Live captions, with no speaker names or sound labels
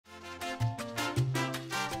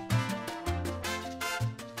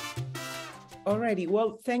Alrighty,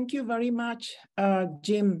 well, thank you very much,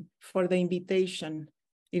 Jim, for the invitation.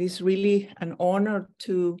 It is really an honor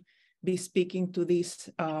to be speaking to this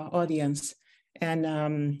audience.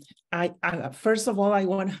 And first of all, I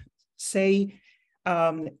want to say,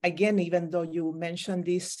 again, even though you mentioned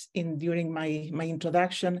this during my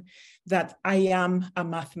introduction, that I am a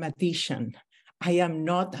mathematician. I am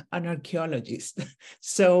not an archaeologist.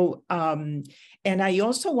 So, and I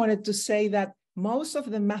also wanted to say that most of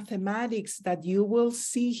the mathematics that you will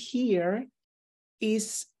see here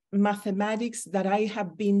is mathematics that I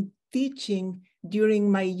have been teaching during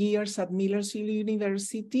my years at Millersville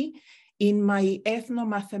University in my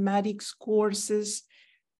ethnomathematics courses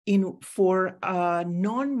for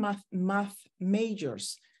non-math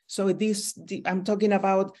majors. So I'm talking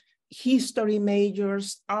about history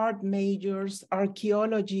majors, art majors,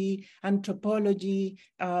 archaeology, anthropology.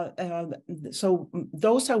 So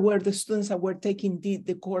those are where the students that were taking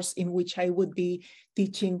the course in which I would be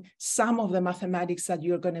teaching some of the mathematics that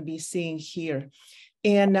you're going to be seeing here.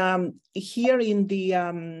 And here in the,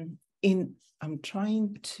 I'm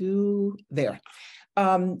trying to, there.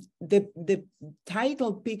 The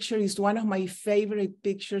title picture is one of my favorite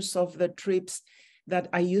pictures of the trips that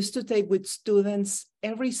I used to take with students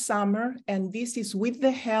every summer. And this is with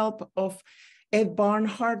the help of Ed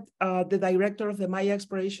Barnhart, the director of the Maya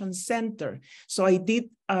Exploration Center. So I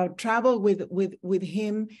did travel with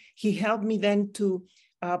him. He helped me then to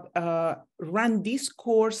run this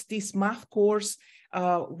course, this math course,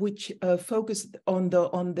 which focused on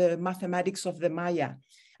the mathematics of the Maya.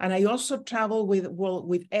 And I also traveled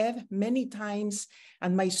with Ed many times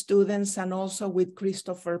and my students, and also with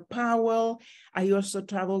Christopher Powell. I also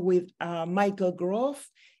traveled with Michael Groff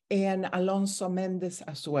and Alonso Mendez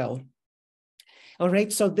as well. All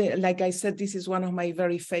right, so like I said, this is one of my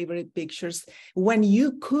very favorite pictures. When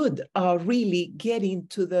you could really get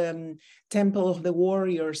into the Temple of the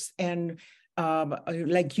Warriors and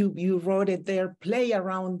like you wrote it there, play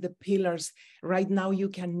around the pillars. Right now, you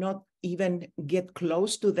cannot even get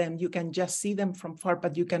close to them. You can just see them from far,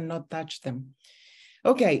 but you cannot touch them.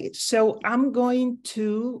 Okay, so I'm going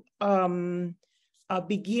to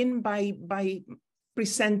begin by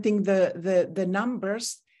presenting the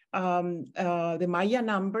numbers, the Maya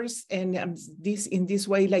numbers, and in this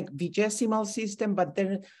way, like vigesimal system, but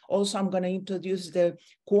then also I'm going to introduce the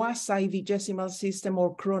quasi-vigesimal system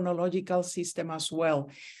or chronological system as well.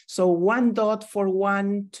 So 1 dot for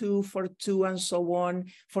 1, 2 for 2, and so on.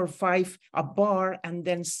 For 5, a bar, and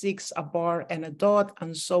then 6, a bar and a dot,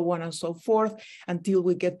 and so on and so forth, until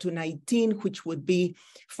we get to 19, which would be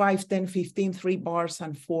 5, 10, 15, 3 bars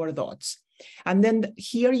and 4 dots. And then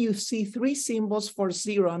here you see 3 symbols for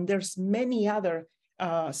 0, and there's many other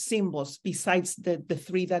symbols besides the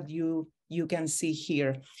 3 that you can see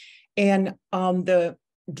here. And the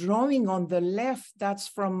drawing on the left, that's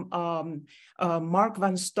from Mark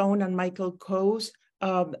Van Stone and Michael Coe's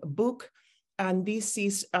book. And this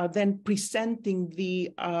is then presenting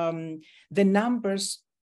the numbers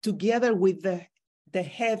together with the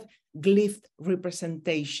head glyph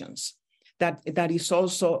representations. That is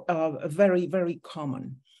also very, very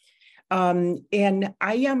common. And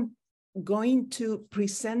I am going to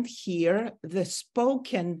present here the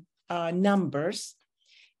spoken numbers.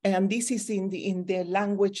 And this is in the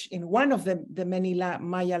language, in one of the many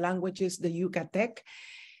Maya languages, the Yucatec.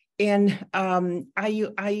 And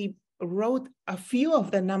I wrote a few of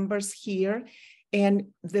the numbers here. And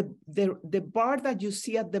the bar that you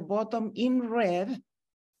see at the bottom in red,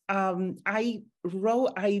 I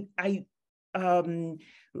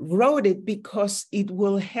wrote it because it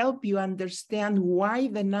will help you understand why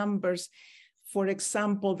the numbers, for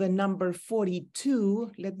example, the number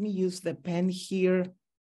 42, let me use the pen here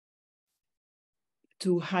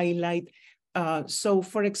to highlight. So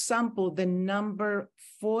for example, the number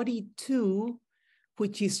 42,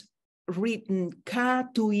 which is written ka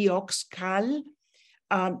tuioxcal,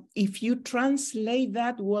 if you translate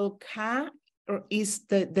that, well, ka is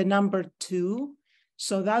the number 2.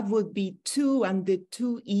 So that would be 2, and the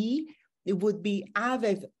 2e, it would be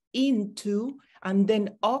added into, and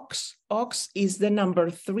then ox is the number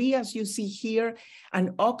 3, as you see here,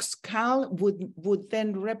 and oxcal would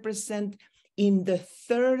then represent in the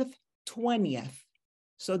 3rd 20th.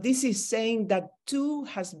 So this is saying that 2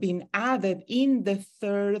 has been added in the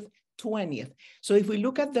 3rd 20th. So if we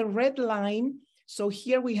look at the red line, so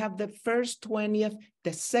here we have the 1st 20th, the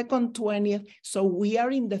 2nd 20th. So we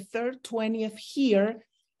are in the 3rd 20th here,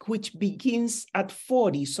 which begins at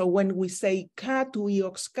 40. So when we say ka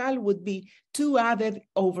tuioxcal would be 2 added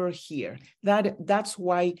over here. That's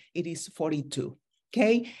why it is 42,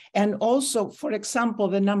 okay? And also, for example,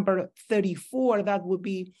 the number 34, that would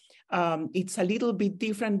be it's a little bit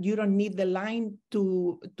different. You don't need the line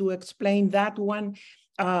to explain that one.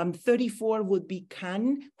 34 would be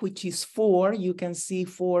can, which is 4. You can see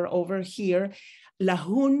 4 over here.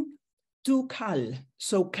 Lahun, 2 cal.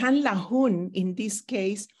 So can lahun in this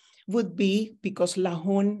case would be, because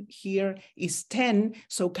lahun here is 10,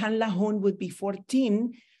 so can lahun would be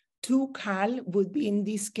 14. 2 cal would be, in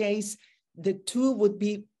this case, the 2 would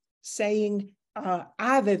be saying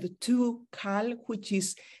added to cal, which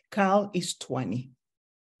is cal is 20.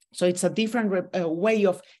 So it's a different way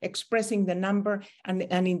of expressing the number. And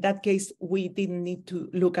in that case, we didn't need to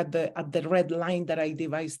look at the red line that I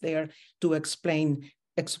devised there to explain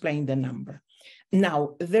the number.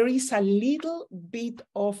 Now, there is a little bit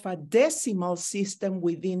of a decimal system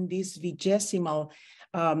within this vigesimal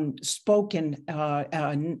spoken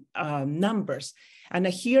numbers. And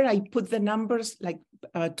here I put the numbers, like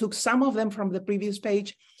took some of them from the previous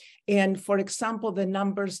page. And for example, the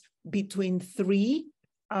numbers between 3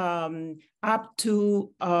 up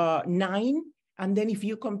to 9. And then if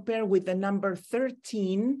you compare with the number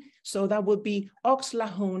 13, so that would be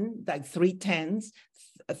Oxlahun, like 3/10,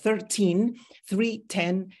 13,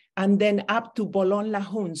 3/10, and then up to Bolon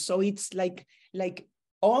Lahun. So it's like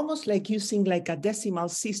almost like using like a decimal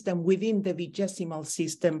system within the vigesimal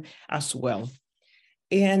system as well.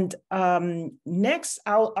 And next,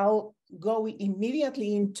 I'll go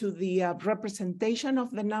immediately into the representation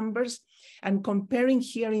of the numbers and comparing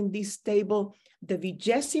here in this table the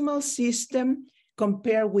vigesimal system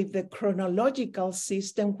compared with the chronological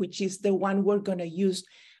system, which is the one we're going to use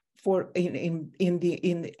for I'm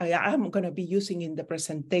going to be using in the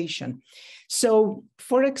presentation. So,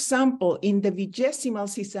 for example, in the vigesimal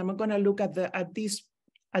system, I'm going to look at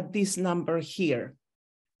this number here.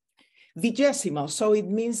 Vigesimal, so it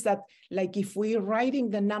means that, like, if we're writing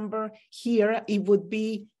the number here, it would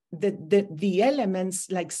be the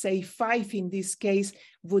elements, like say 5 in this case,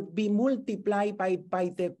 would be multiplied by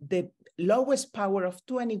the lowest power of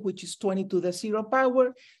 20, which is 20 to the 0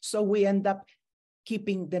 power. So we end up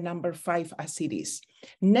keeping the number 5 as it is.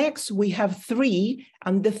 Next, we have 3,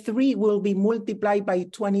 and the 3 will be multiplied by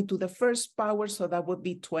 20 to the first power. So that would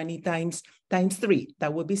be 20 times 3.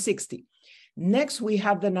 That would be 60. Next, we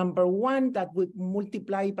have the number 1 that would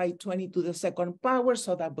multiply by 20 to the second power.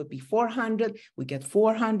 So that would be 400. We get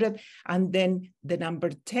 400. And then the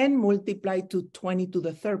number 10 multiplied to 20 to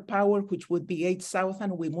the third power, which would be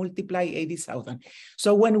 8,000. We multiply 80,000.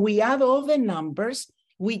 So when we add all the numbers,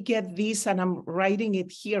 we get this, and I'm writing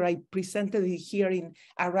it here. I presented it here in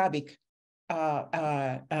Arabic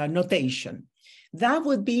notation. That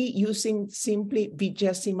would be using simply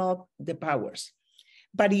vigesimal, the powers.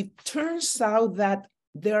 But it turns out that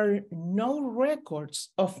there are no records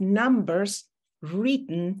of numbers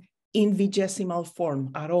written in vigesimal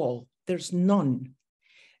form at all. There's none.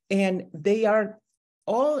 And they are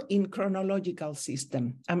all in chronological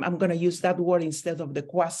system. I'm going to use that word instead of the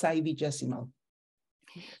quasi-vigesimal.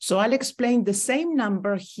 So I'll explain the same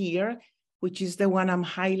number here, which is the one I'm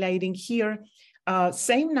highlighting here.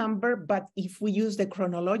 Same number, but if we use the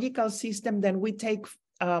chronological system, then we take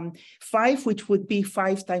 5, which would be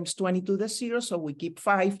 5 times 20 to the 0, so we keep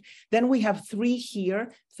 5. Then we have 3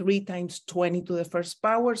 here, 3 times 20 to the first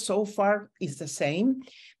power. So far is the same,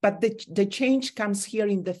 but the change comes here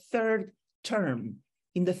in the third term.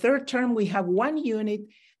 In the third term, we have 1 unit,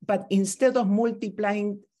 but instead of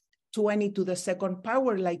multiplying 20 to the second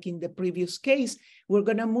power, like in the previous case, we're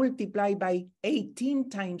going to multiply by 18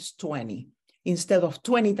 times 20. Instead of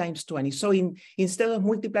 20 times 20. So instead of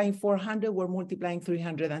multiplying 400, we're multiplying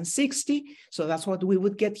 360. So that's what we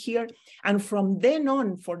would get here. And from then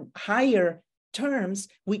on, for higher terms,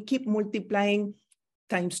 we keep multiplying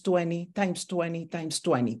times 20, times 20, times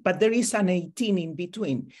 20. But there is an 18 in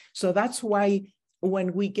between. So that's why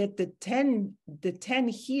when we get the 10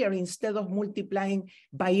 here, instead of multiplying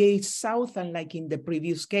by 8,000, like in the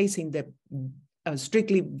previous case, in the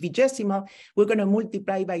strictly vigesimal, we're going to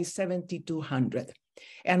multiply by 7,200.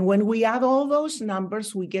 And when we add all those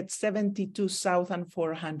numbers, we get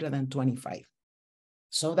 72,425.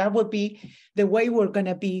 So that would be the way we're going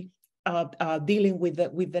to be dealing with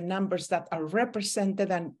the numbers that are represented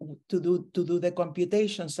and to do the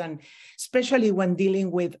computations, and especially when dealing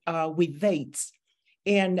with dates.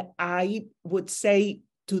 And I would say,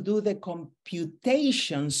 to do the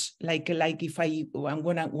computations, like if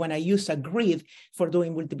when I use a grid for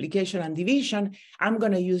doing multiplication and division, I'm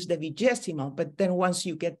going to use the vigesimal. But then once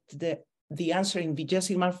you get the answer in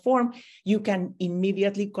vigesimal form, you can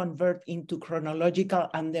immediately convert into chronological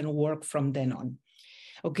and then work from then on.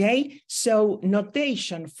 Okay, so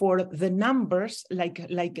notation for the numbers, like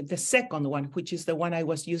the second one, which is the one I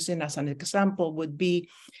was using as an example, would be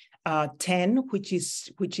 10, which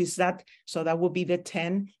is that, so that would be the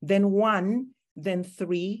 10, then 1, then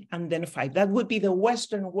 3, and then 5. That would be the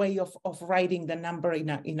Western way of writing the number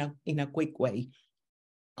in a quick way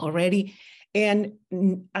already. And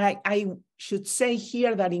I should say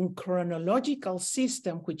here that in chronological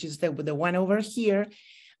system, which is the one over here,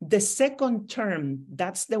 the second term,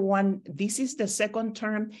 that's the one, this is the second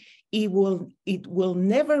term, it will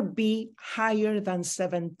never be higher than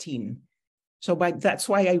 17. So that's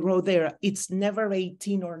why I wrote there, it's never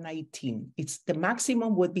 18 or 19. It's the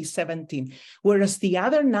maximum would be 17. Whereas the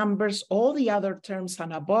other numbers, all the other terms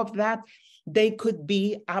and above that, they could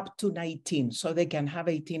be up to 19. So they can have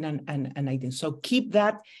 18 and 19. So keep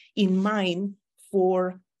that in mind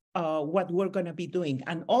for what we're going to be doing.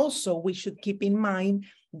 And also we should keep in mind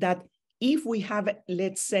that if we have,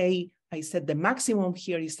 let's say, I said the maximum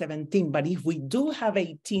here is 17, but if we do have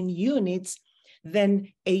 18 units,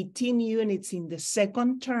 then 18 units in the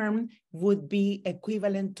second term would be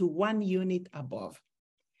equivalent to 1 unit above.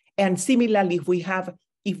 And similarly, if we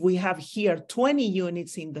have here 20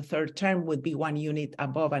 units in the third term would be 1 unit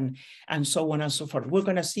above, and so on and so forth. We're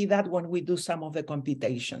going to see that when we do some of the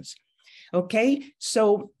computations. Okay,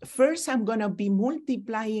 so first I'm going to be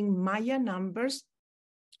multiplying Maya numbers,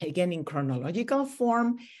 again in chronological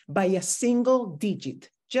form, by a single digit,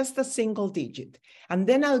 just a single digit. And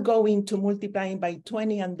then I'll go into multiplying by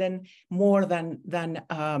 20 and then more than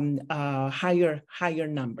higher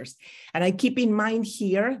numbers. And I keep in mind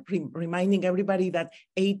here, reminding everybody that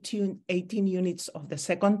 18 units of the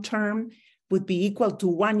second term would be equal to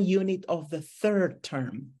 1 unit of the third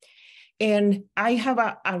term. And I have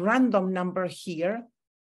a random number here,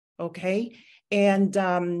 okay? And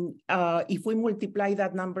if we multiply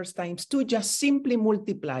that numbers times 2, just simply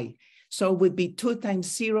multiply. So it would be 2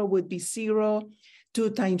 times 0 would be 0, 2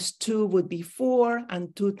 times 2 would be 4,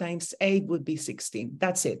 and 2 times 8 would be 16.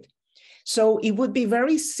 That's it. So it would be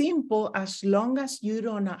very simple as long as you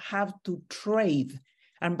don't have to trade.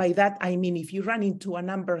 And by that, I mean, if you run into a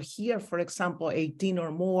number here, for example, 18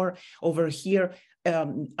 or more, over here,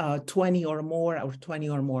 20 or more, or 20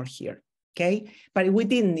 or more here, okay? But we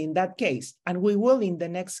didn't in that case, and we will in the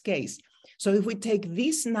next case. So if we take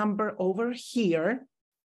this number over here,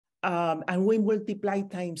 and we multiply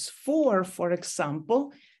times 4, for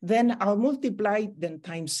example, then I'll multiply, then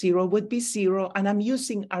times 0 would be 0, and I'm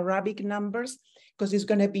using Arabic numbers because it's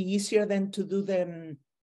going to be easier than to do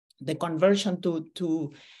the conversion to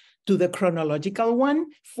the chronological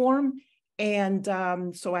form. And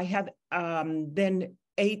so I have then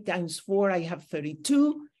 8 times 4, I have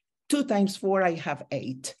 32. 2 times 4, I have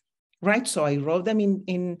 8. Right, so I wrote them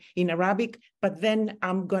in Arabic, but then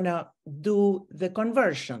I'm gonna do the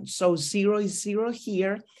conversion. So 0 is 0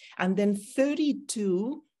 here, and then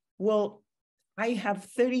 32, well, I have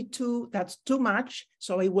 32, that's too much,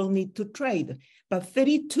 so I will need to trade. But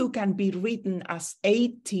 32 can be written as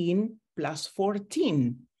 18 plus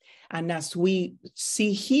 14. And as we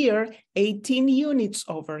see here, 18 units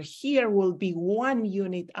over here will be 1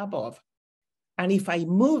 unit above. And if I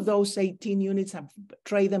move those 18 units and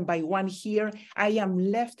trade them by 1 here, I am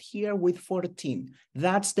left here with 14.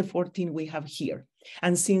 That's the 14 we have here.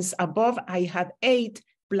 And since above I had 8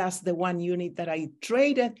 plus the 1 unit that I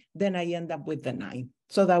traded, then I end up with the 9.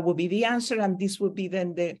 So that would be the answer. And this would be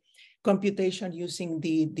then the computation using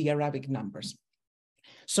the Arabic numbers.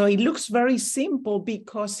 So it looks very simple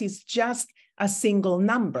because it's just a single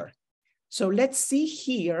number. So let's see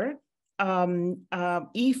here.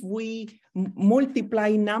 If we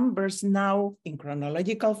multiply numbers now in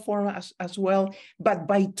chronological form as well, but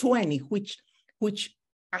by 20, which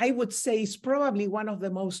I would say is probably one of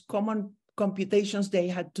the most common computations they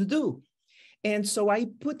had to do. And so I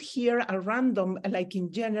put here a random, like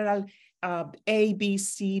in general, A, B,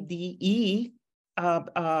 C, D, E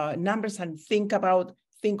numbers, and think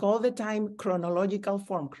all the time chronological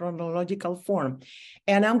form.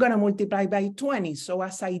 And I'm going to multiply by 20. So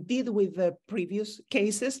as I did with the previous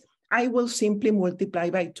cases, I will simply multiply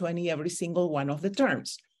by 20 every single one of the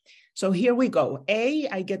terms. So here we go. A,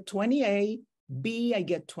 I get 20A. B, I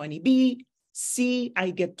get 20B. C,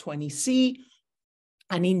 I get 20C.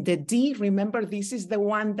 And in the D, remember, this is the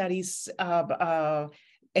one that is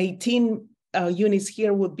 18 units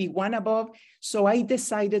here would be 1 above. So I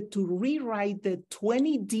decided to rewrite the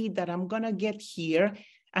 20D that I'm going to get here,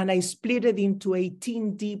 and I split it into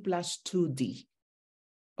 18D plus 2D.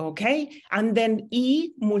 Okay, and then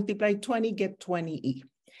E multiply 20, get 20E.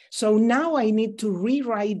 So now I need to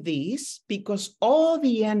rewrite this because all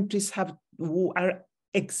the entries are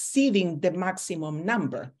exceeding the maximum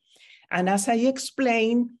number. And as I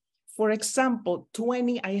explained, for example,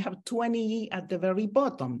 20, I have 20E at the very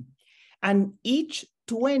bottom. And each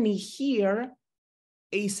 20 here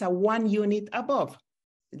is a 1 unit above.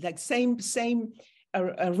 Like same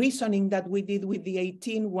reasoning that we did with the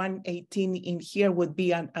 18, 118 in here would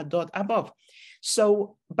be a dot above.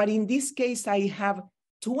 So, but in this case, I have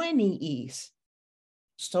 20 E's.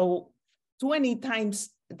 So 20 times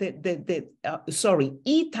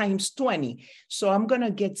E times 20. So I'm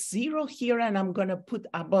gonna get 0 here and I'm gonna put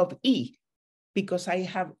above E because I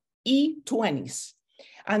have E 20s.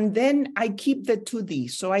 And then I keep the 2D.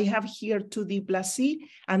 So I have here 2D plus E,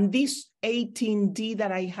 and this 18D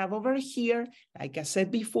that I have over here, like I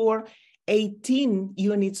said before, 18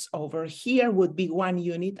 units over here would be 1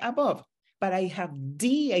 unit above, but I have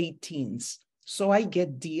D18s, so I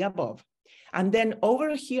get D above. And then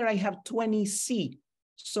over here, I have 20C.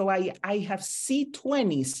 So I have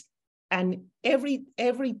C20s, and every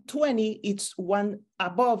 20, it's 1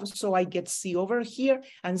 above, so I get C over here.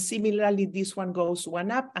 And similarly, this one goes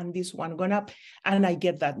 1 up, and this one going up, and I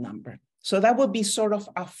get that number. So that would be sort of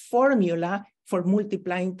a formula for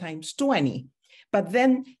multiplying times 20. But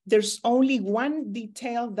then there's only one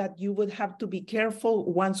detail that you would have to be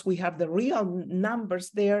careful once we have the real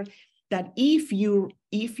numbers there, that if you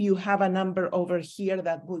have a number over here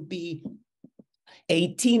that would be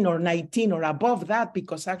 18 or 19 or above that,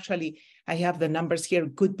 because actually I have the numbers here,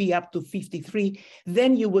 could be up to 53,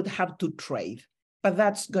 then you would have to trade, but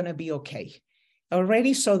that's gonna be okay.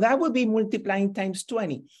 Already, so that would be multiplying times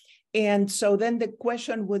 20. And so then the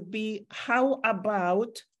question would be, how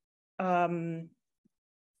about,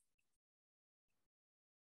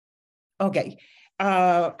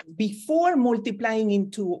 before multiplying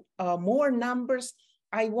into more numbers,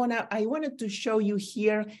 I wanted to show you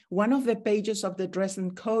here one of the pages of the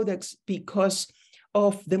Dresden Codex because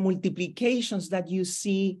of the multiplications that you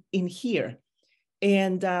see in here.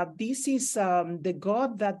 And this is the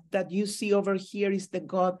god that you see over here is the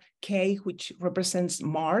god K, which represents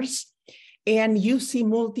Mars. And you see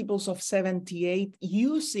multiples of 78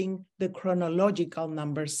 using the chronological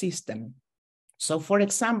number system. So for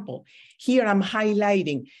example, here I'm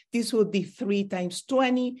highlighting, this would be 3 times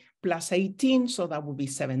 20 plus 18, so that would be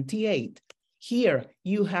 78. Here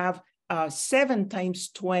you have 7 times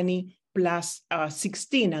 20 plus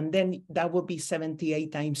 16, and then that would be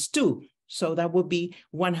 78 times 2. So that would be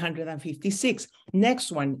 156.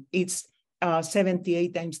 Next one, it's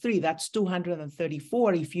 78 times 3, that's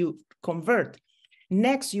 234 if you convert.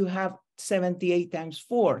 Next, you have 78 times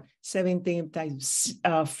 4, 17 times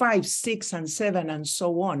 5, 6, and 7, and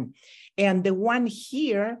so on. And the one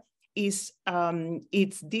here is,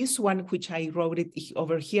 it's this one, which I wrote it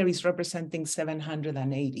over here, is representing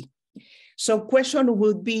 780. So question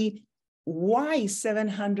would be, why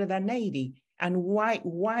 780? And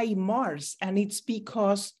why Mars? And it's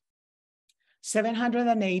because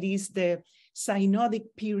 780 is the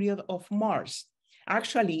synodic period of Mars.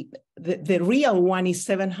 Actually, the real one is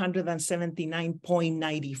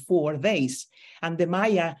 779.94 days, and the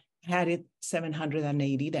Maya had it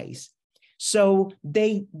 780 days. So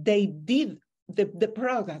they did the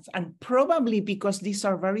products, and probably because these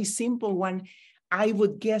are very simple one, I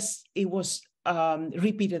would guess it was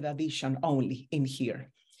repeated addition only in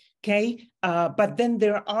here. Okay, but then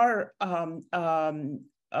there are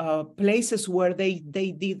places where they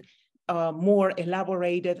did more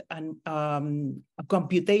elaborated and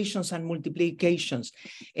computations and multiplications.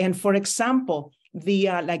 And for example, the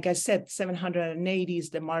like I said, 780 is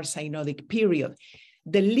the Mars synodic period.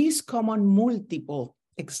 The least common multiple,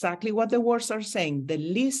 exactly what the words are saying, the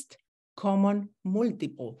least common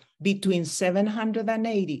multiple between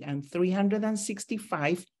 780 and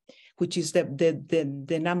 365, which is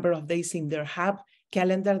the number of days in their Haab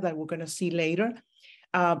calendar that we're going to see later.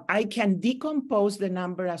 I can decompose the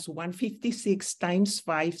number as 156 times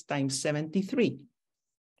 5 times 73,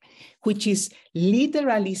 which is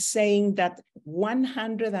literally saying that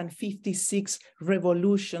 156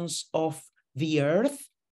 revolutions of the Earth,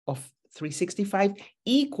 of 365,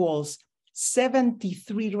 equals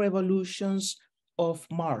 73 revolutions of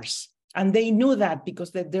Mars. And they knew that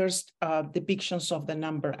because there's depictions of the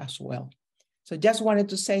number as well. So just wanted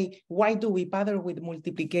to say, why do we bother with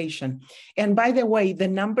multiplication? And by the way, the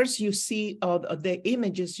numbers you see, the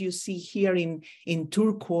images you see here in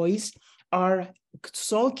turquoise are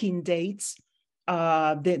Tzolkin dates.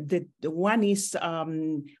 The one is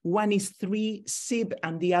 3 Sib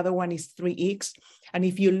and the other one is 3X. And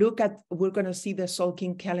if you look at, we're going to see the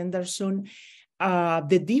Tzolkin calendar soon.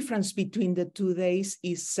 The difference between the 2 days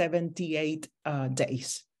is 78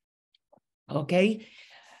 days. Okay.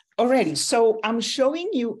 Alrighty, so I'm showing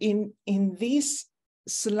you in this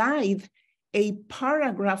slide a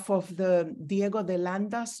paragraph of the Diego de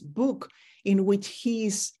Landa's book in which he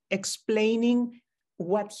is explaining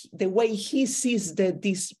the way he sees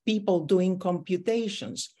these people doing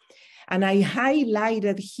computations. And I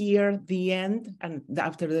highlighted here the end, and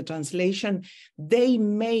after the translation, they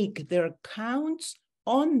make their counts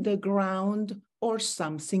on the ground or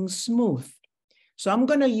something smooth. So I'm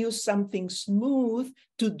gonna use something smooth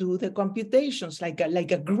to do the computations, like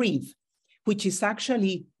a grid, which is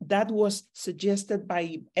actually, that was suggested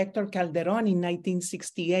by Hector Calderon in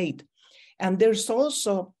 1968. And there's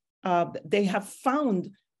also, they have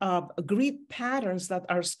found grid patterns that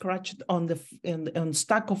are scratched on on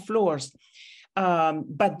stucco floors.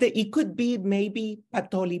 But it could be maybe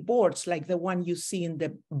Patoli boards, like the one you see in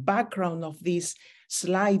the background of this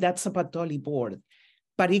slide. That's a Patoli board.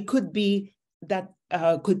 But it could be that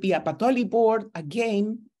could be a Patoli board, a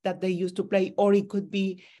game that they used to play, or it could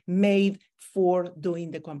be made for doing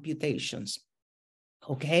the computations.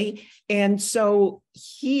 Okay, and so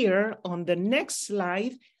here on the next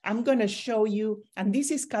slide, I'm going to show you, and this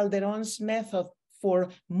is Calderon's method for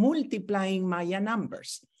multiplying Maya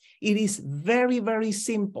numbers. It is very, very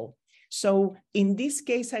simple. So in this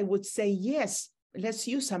case, I would say, yes, let's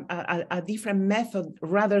use a different method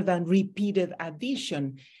rather than repeated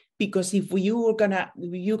addition, because if you're gonna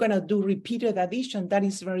do repeated addition, that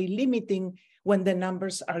is very limiting when the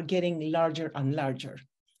numbers are getting larger and larger.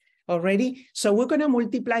 Already, so we're going to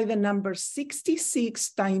multiply the number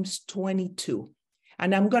 66 times 22.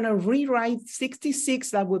 And I'm going to rewrite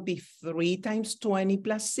 66, that would be 3 times 20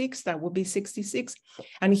 plus 6, that would be 66.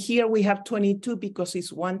 And here we have 22 because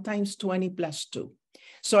it's 1 times 20 plus 2.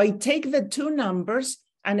 So I take the two numbers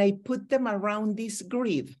and I put them around this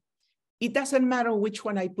grid. It doesn't matter which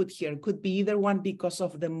one I put here. It could be either one because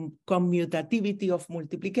of the commutativity of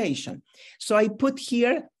multiplication. So I put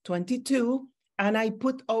here 22, and I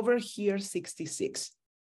put over here 66.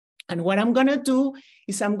 And what I'm gonna do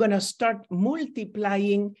is I'm gonna start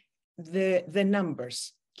multiplying the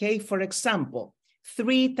numbers, okay? For example,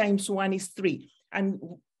 3 times 1 is 3. And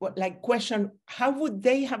like question, how would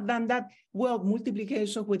they have done that? Well,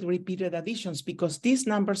 multiplication with repeated additions, because these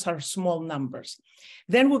numbers are small numbers.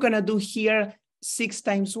 Then we're gonna do here 6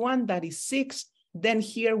 times 1, that is 6. Then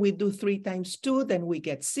here we do 3 times 2, then we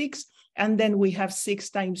get 6. And then we have 6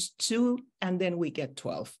 times 2, and then we get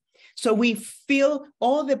 12. So we fill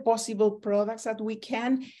all the possible products that we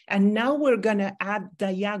can, and now we're gonna add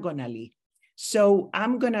diagonally. So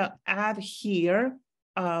I'm gonna add here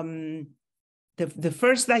the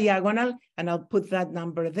first diagonal, and I'll put that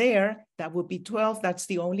number there. That would be 12. That's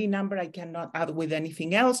the only number I cannot add with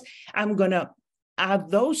anything else. I'm gonna add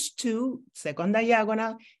those two, second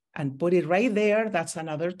diagonal, and put it right there. That's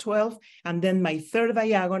another 12. And then my third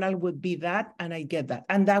diagonal would be that, and I get that.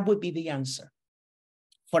 And that would be the answer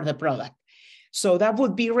for the product. So that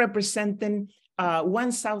would be representing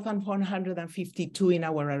 1,152 in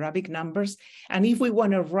our Arabic numbers. And if we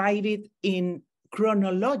want to write it in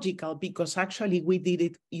chronological, because actually we did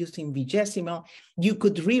it using vigesimal, you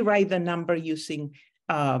could rewrite the number using,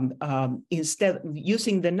 instead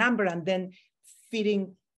using the number and then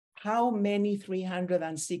fitting how many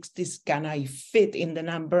 360s can I fit in the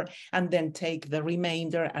number, and then take the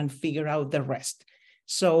remainder and figure out the rest.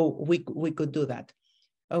 So we could do that.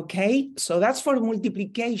 Okay, so that's for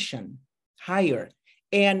multiplication, higher.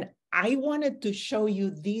 And I wanted to show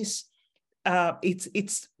you this.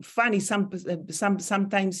 It's funny,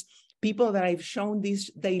 sometimes people that I've shown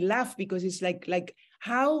this, they laugh because it's like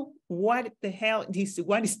what the hell,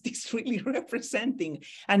 what is this really representing?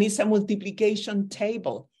 And it's a multiplication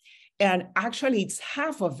table. And actually it's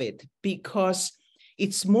half of it because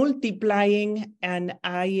it's multiplying, and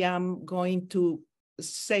I am going to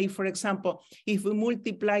say, for example, if we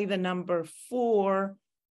multiply the number 4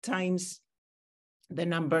 times the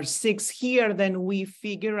number 6 here, then we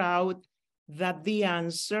figure out that the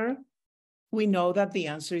answer, we know that the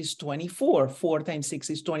answer is 24. 4 times 6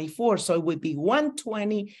 is 24. So it would be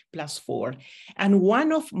 120 plus 4. And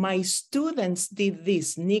one of my students did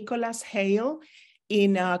this, Nicholas Hale,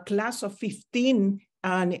 in a class of 15.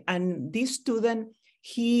 And this student,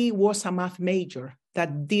 he was a math major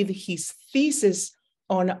that did his thesis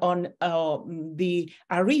on the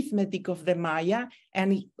arithmetic of the Maya,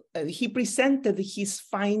 and he presented his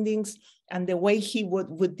findings and the way he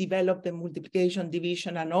would develop the multiplication,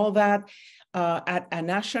 division, and all that at a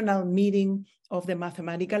national meeting of the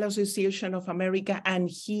Mathematical Association of America, and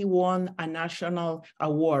he won a national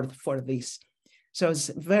award for this. So it's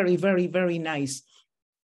very, very, very nice.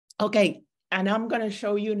 Okay, and I'm gonna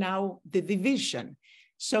show you now the division.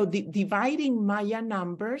 So the dividing Maya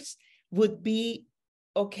numbers would be,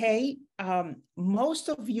 okay, most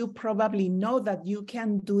of you probably know that you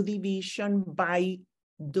can do division by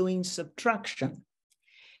doing subtraction.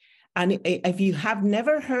 And if you have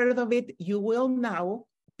never heard of it, you will now,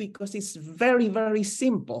 because it's very, very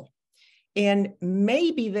simple. And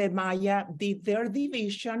maybe the Maya did their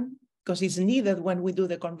division, because it's needed when we do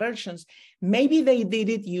the conversions. Maybe they did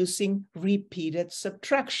it using repeated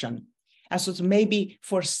subtraction. As maybe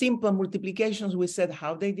for simple multiplications, we said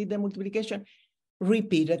how they did the multiplication,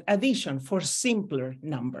 repeated addition for simpler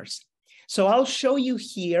numbers. So I'll show you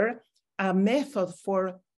here a method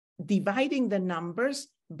for dividing the numbers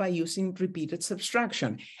by using repeated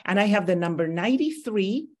subtraction. And I have the number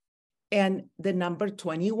 93 and the number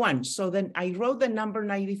 21. So then I wrote the number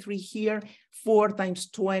 93 here, 4 times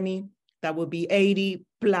 20, that would be 80,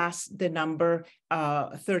 plus the number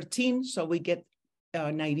 13, so we get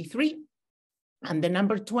 93. And the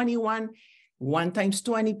number 21, 1 times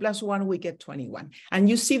 20 plus 1, we get 21. And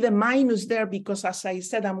you see the minus there because, as I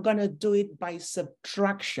said, I'm going to do it by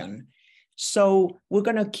subtraction. So we're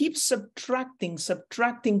going to keep subtracting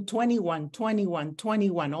 21, 21,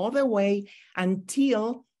 21 all the way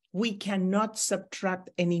until we cannot subtract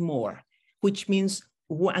anymore, which means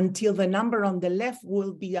until the number on the left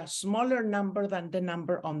will be a smaller number than the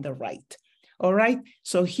number on the right. All right,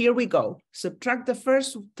 so here we go. Subtract the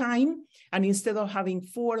first time, and instead of having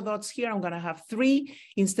 4 dots here, I'm going to have 3.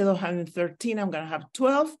 Instead of having 13, I'm going to have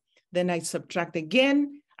 12. Then I subtract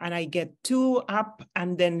again, and I get 2 up,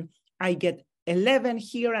 and then I get 11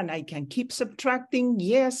 here, and I can keep subtracting.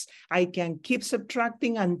 Yes, I can keep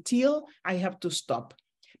subtracting until I have to stop,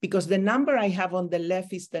 because the number I have on the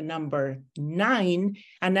left is the number 9,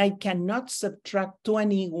 and I cannot subtract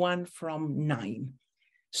 21 from 9.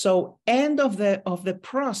 So end of the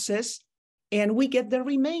process, and we get the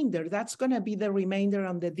remainder. That's going to be the remainder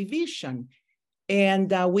on the division.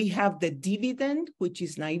 And we have the dividend, which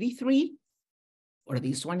is 93, or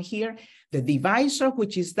this one here, the divisor,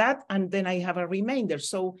 which is that, and then I have a remainder.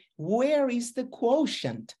 So where is the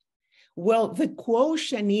quotient? Well, the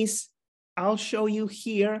quotient is, I'll show you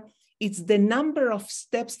here, it's the number of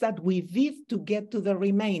steps that we did to get to the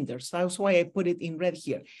remainder. So that's why I put it in red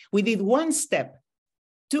here. We did 1 step,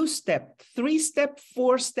 2 step, 3 step,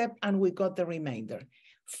 4 step, and we got the remainder.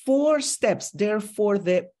 4 steps, therefore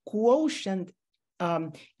the quotient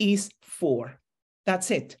is 4. That's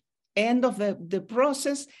it. End of the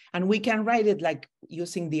process, and we can write it like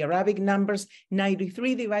using the Arabic numbers.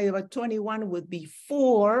 93 divided by 21 would be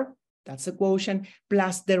 4. That's the quotient,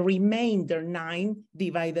 plus the remainder 9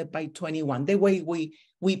 divided by 21. The way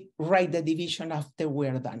we write the division after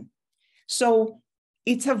we're done. So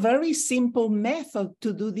it's a very simple method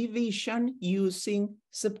to do division using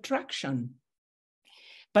subtraction.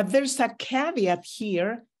 But there's a caveat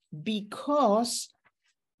here, because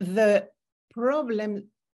the problem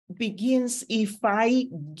begins if I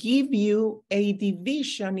give you a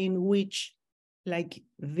division in which, like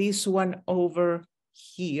this one over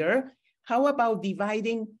here, how about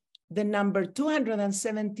dividing the number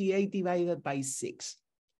 278 divided by 6?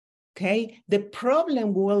 Okay, the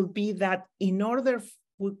problem will be that in order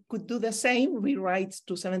we could do the same, rewrite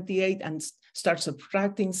 278 and start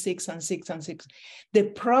subtracting 6 and 6 and 6. The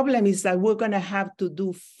problem is that we're going to have to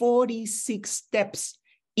do 46 steps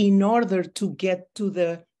in order to get to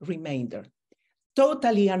the remainder.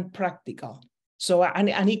 Totally unpractical. So,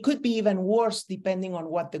 and it could be even worse depending on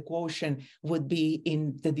what the quotient would be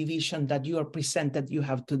in the division that you are presented you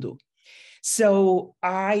have to do. So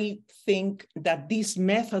I think that this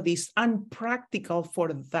method is unpractical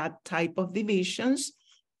for that type of divisions.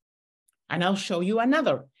 And I'll show you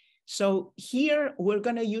another. So here we're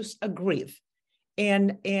going to use a grid.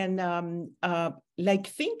 And like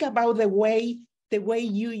think about the way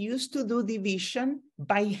you used to do division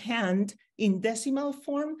by hand in decimal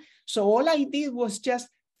form. So all I did was just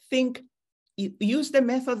use the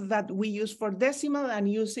method that we use for decimal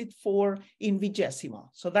and use it for in vigesimal.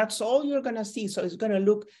 So that's all you're going to see. So it's going to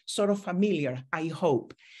look sort of familiar, I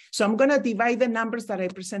hope. So I'm going to divide the numbers that I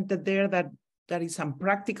presented there that is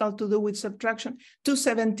unpractical to do with subtraction.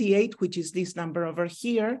 278, which is this number over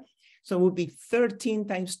here. So it would be 13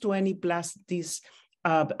 times 20 plus this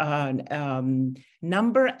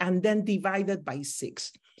number, and then divided by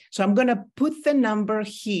 6. So I'm going to put the number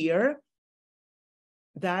here.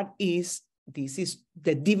 This is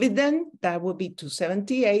the dividend. That will be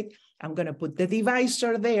 278. I'm going to put the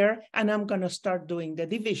divisor there, and I'm going to start doing the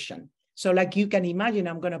division. So like you can imagine,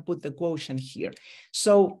 I'm going to put the quotient here.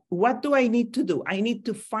 So what do I need to do? I need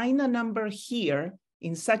to find a number here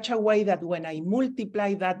in such a way that when I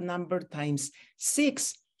multiply that number times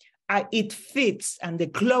 6, it fits and the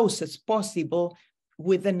closest possible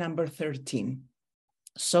with the number 13.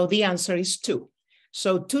 So the answer is 2.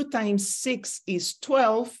 So 2 times 6 is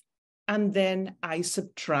 12, and then I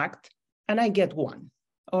subtract and I get 1.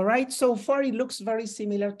 All right, so far it looks very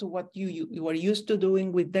similar to what you were used to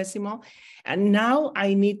doing with decimal. And now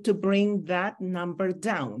I need to bring that number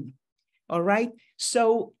down. All right,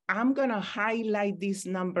 so I'm gonna highlight this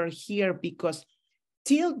number here because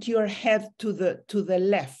tilt your head to the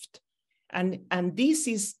left. And this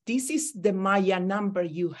is the Maya number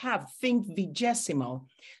you have. Think vigesimal.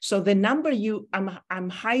 So the number I'm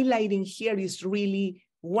highlighting here is really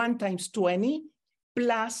 1 times 20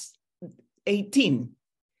 plus 18.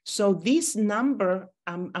 So this number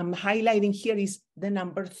I'm highlighting here is the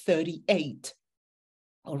number 38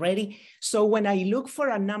 already. So when I look for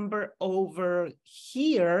a number over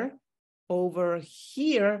here,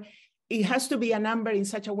 it has to be a number in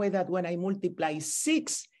such a way that when I multiply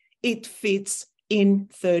 6, it fits in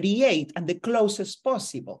 38 and the closest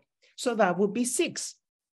possible. So that would be 6.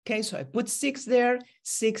 Okay, so I put 6 there.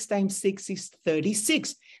 6 times 6 is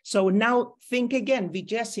 36. So now think again,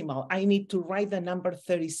 vigesimal. I need to write the number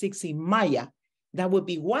 36 in Maya. That would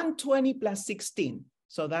be 120 plus 16.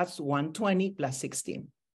 So that's 120 plus 16.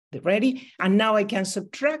 Ready? And now I can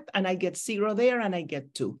subtract and I get 0 there and I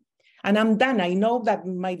get 2. And I'm done. I know that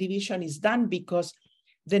my division is done because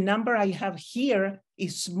the number I have here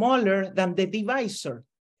is smaller than the divisor.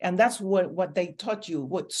 And that's what they taught you,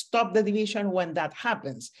 would stop the division when that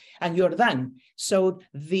happens, and you're done. So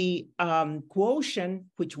the quotient,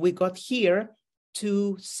 which we got here,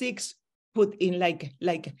 2, 6, put in like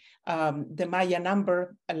the Maya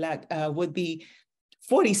number would be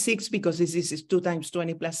 46, because this is 2 times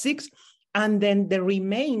 20 plus 6. And then the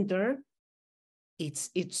remainder, it's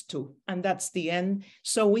 2. And that's the end.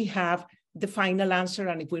 So we have the final answer,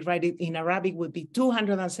 and if we write it in Arabic, would be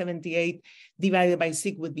 278 divided by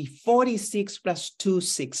 6 would be 46 plus 2,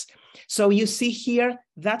 6. So you see here,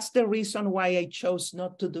 that's the reason why I chose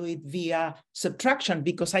not to do it via subtraction,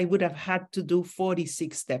 because I would have had to do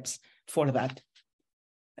 46 steps for that.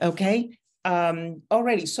 Okay,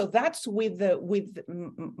 already. So that's with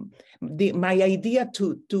my idea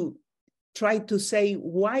to try to say,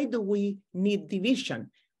 why do we need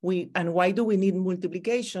division? And why do we need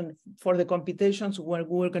multiplication for the computations what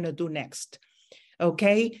we're going to do next?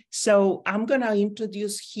 Okay, so I'm going to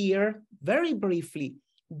introduce here very briefly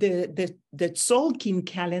the Tzolkin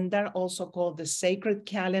calendar, also called the sacred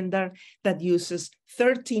calendar, that uses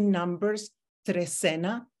 13 numbers,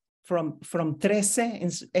 trecena, from 13,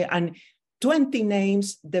 and 20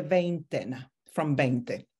 names, the veintena, from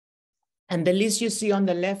 20. And the list you see on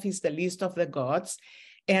the left is the list of the gods.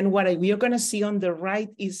 And what we are going to see on the right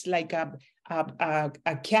is like a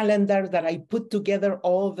calendar that I put together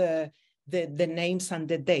all the names and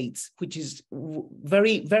the dates, which is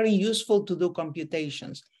very, very useful to do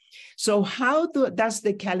computations. So how does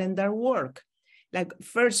the calendar work? Like,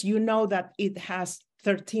 first, you know that it has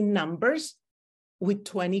 13 numbers with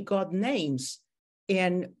 20 god names.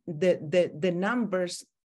 And the numbers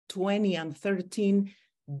 20 and 13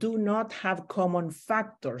 do not have common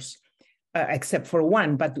factors. Except for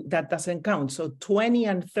 1, but that doesn't count. So 20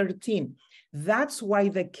 and 13. That's why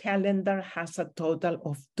the calendar has a total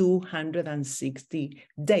of 260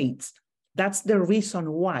 dates. That's the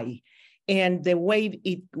reason why. And the way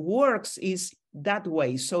it works is that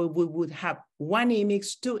way. So we would have 1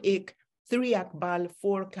 image, 2 ik, 3 akbal,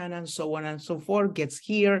 4 kan, and so on and so forth, gets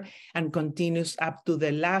here and continues up to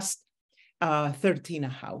the last 13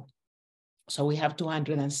 ahau. So we have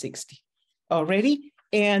 260 already.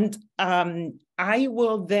 And I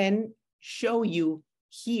will then show you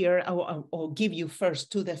here, or give you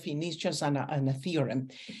first 2 definitions and a theorem.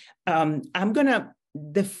 I'm going to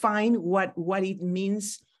define what it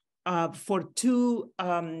means for 2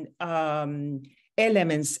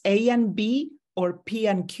 elements, A and B, or P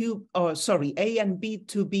and Q, or sorry, A and B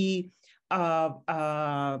to be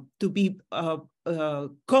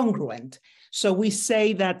congruent. So we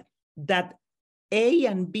say that A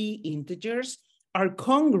and B integers are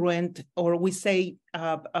congruent, or we say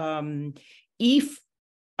if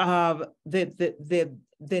the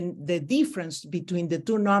difference between the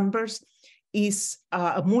 2 numbers is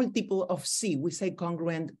a multiple of C, we say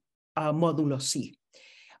congruent modulo C.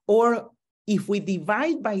 Or if we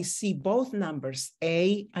divide by C both numbers,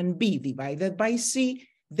 A and B divided by C,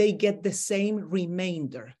 they get the same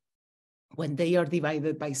remainder when they are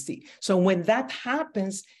divided by C. So when that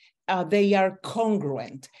happens, they are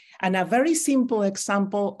congruent. And a very simple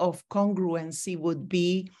example of congruency would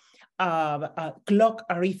be clock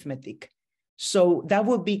arithmetic. So that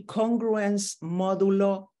would be congruence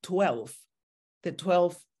modulo 12, the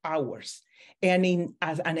 12 hours. And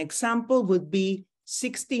as an example would be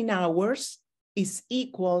 16 hours is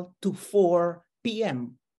equal to 4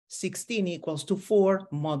 p.m. 16 equals to 4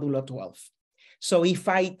 modulo 12. So if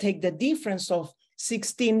I take the difference of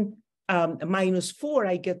 16 minus 4,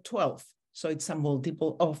 I get 12. So it's a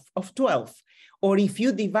multiple of 12. Or if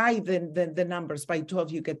you divide the numbers by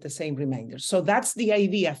 12, you get the same remainder. So that's the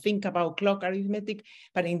idea. Think about clock arithmetic,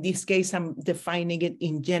 but in this case, I'm defining it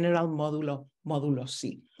in general modulo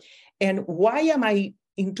C. And why am I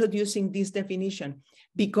introducing this definition?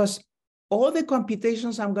 Because all the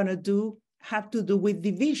computations I'm going to do have to do with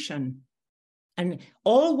division. And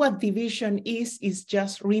all what division is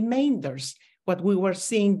just remainders. What we were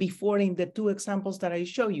seeing before in the two examples that I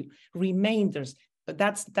show you, remainders.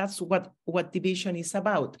 That's what division is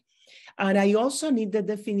about. And I also need the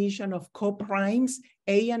definition of coprimes.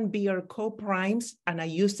 A and B are coprimes, and I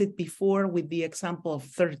used it before with the example of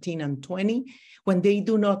 13 and 20, when they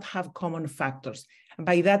do not have common factors. And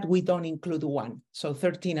by that, we don't include 1. So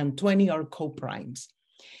 13 and 20 are coprimes.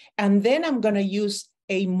 And then I'm going to use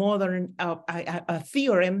a modern a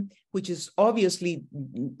theorem, which is obviously,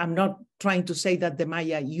 I'm not trying to say that the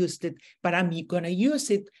Maya used it, but I'm going to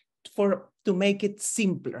use it to make it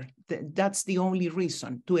simpler. That's the only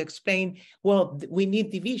reason, to explain, well, we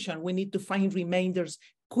need division. We need to find remainders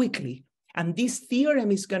quickly. And this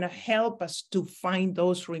theorem is going to help us to find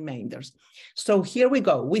those remainders. So here we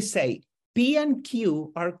go. We say P and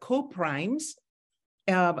Q are coprimes,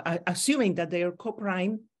 assuming that they are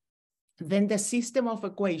coprime. Then the system of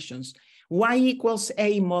equations, y equals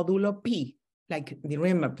a modulo p. Like,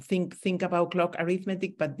 remember, think about clock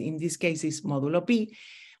arithmetic, but in this case, it's modulo p.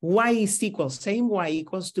 Y is equal, same y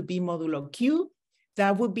equals to b modulo q.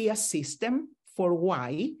 That would be a system for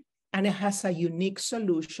y, and it has a unique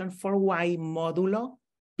solution for y modulo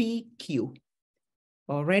pq.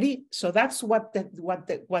 Already, so that's what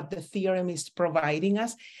the theorem is providing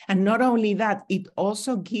us. And not only that, it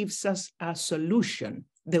also gives us a solution.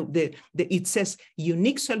 It says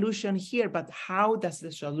unique solution here, but how does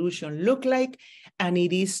the solution look like? And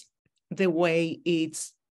it is the way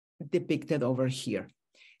it's depicted over here.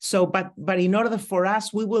 So, but in order for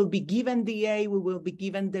us, we will be given the A, we will be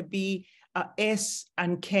given the B, S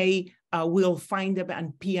and K will find them,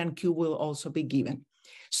 and P and Q will also be given.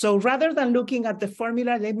 So rather than looking at the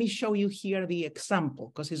formula, let me show you here the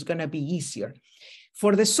example, because it's going to be easier.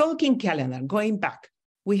 For the Tzolkin calendar, going back,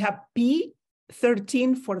 we have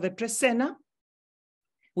P13 for the trecena,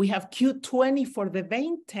 we have Q20 for the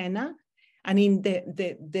veintena, and in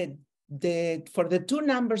for the two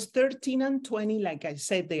numbers 13 and 20, like I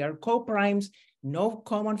said, they are coprimes, no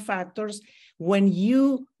common factors. When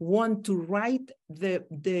you want to write the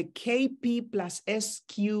KP plus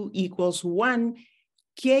SQ equals 1,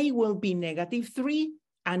 K will be -3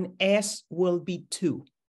 and S will be 2.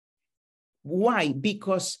 Why?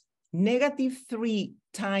 Because -3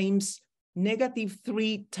 times in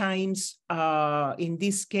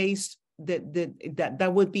this case,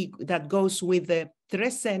 that goes with the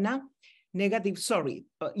trecena. The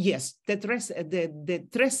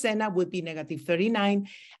trecena would be -39,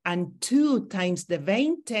 and 2 times the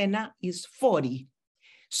veintena is 40.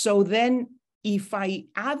 So then if I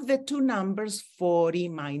add the two numbers, 40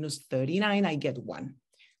 minus 39, I get 1.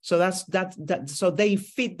 So so they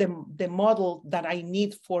fit the model that I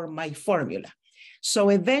need for my formula. So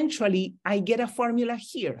eventually I get a formula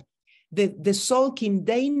here. The Tzolkin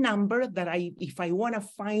day number if I want to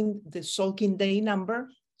find the Tzolkin day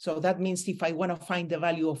number, so that means if I want to find the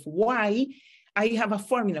value of Y, I have a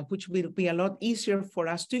formula which will be a lot easier for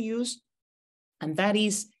us to use. And that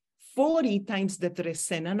is 40 times the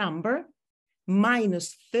trecena number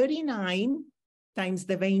minus 39 times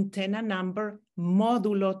the veintena number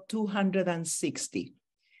modulo 260.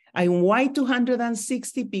 And why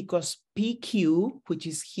 260? Because PQ, which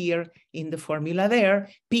is here in the formula there,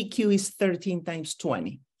 PQ is 13 times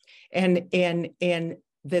 20. And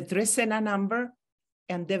the trecena number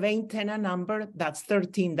and the veintena number, that's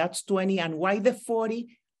 13, that's 20. And why the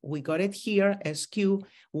 40? We got it here, SQ.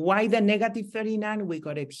 Why the -39? We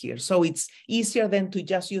got it here. So it's easier than to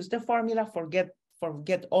just use the formula, forget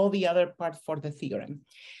all the other part for the theorem.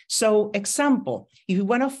 So example, if you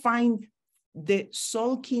want to find the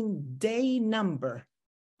Tzolkin day number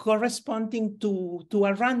corresponding to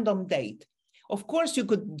a random date, of course you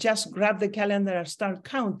could just grab the calendar and start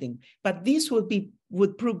counting, but this would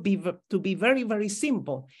prove to be very, very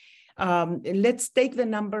simple. Let's take the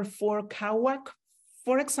number 4 Kawak,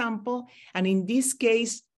 for example, and in this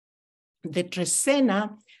case, the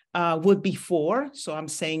trecena would be 4, so I'm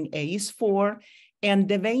saying A is 4, and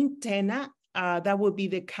the veintena, that would be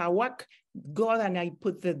the Kawak God, and I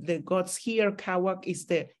put the gods here. Kawak is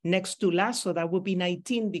the next to last, so that would be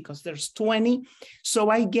 19 because there's 20. So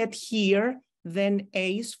I get here, then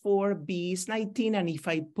A is 4, B is 19, and if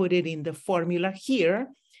I put it in the formula here,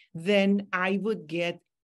 then I would get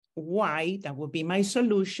y, that would be my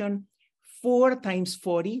solution, 4 times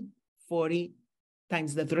 40, 40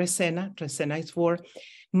 times the trecena is 4,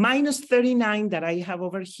 minus 39 that I have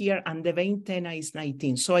over here, and the veintena is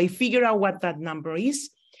 19. So I figure out what that number is,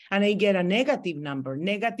 and I get a negative number,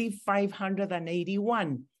 negative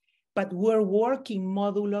 581. But we're working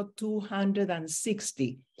modulo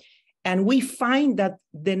 260. And we find that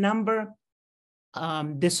the number,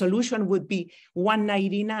 the solution would be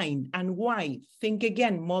 199. And why? Think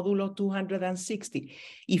again, modulo 260.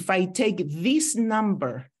 If I take this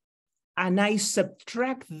number and I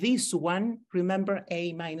subtract this one, remember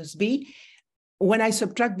A minus B, when I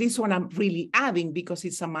subtract this one, I'm really adding because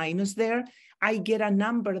it's a minus there, I get a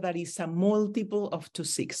number that is a multiple of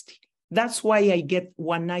 260. That's why I get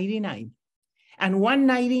 199. And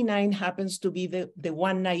 199 happens to be the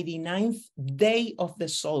 199th day of the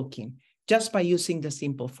Tzolkin, just by using the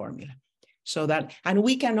simple formula. So that, and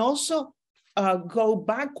we can also go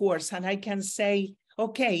backwards, and I can say,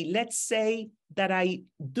 okay, let's say that I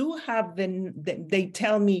do have they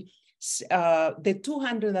tell me the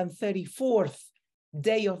 234th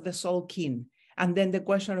day of the Tzolkin. And then the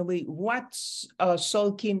question will be, what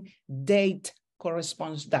Tzolkin date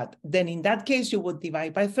corresponds that? Then in that case, you would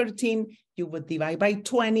divide by 13, you would divide by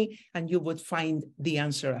 20, and you would find the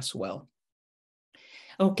answer as well.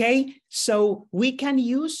 Okay, so we can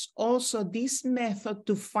use also this method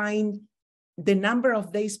to find the number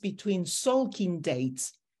of days between Tzolkin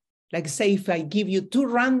dates. Like say, if I give you 2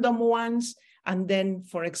 random ones, and then,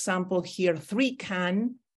 for example, here 3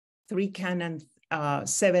 can and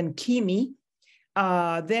 7 kimi,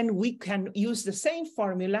 then we can use the same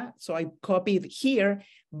formula. So I copy it here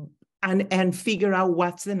and figure out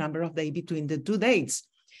what's the number of days between the 2 dates.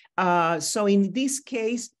 So in this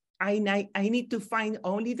case, I need to find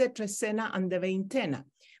only the trecena and the veintena,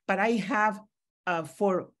 but I have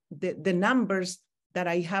for the numbers that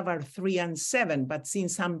I have are 3 and 7, but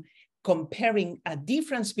since I'm comparing a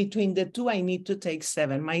difference between the 2, I need to take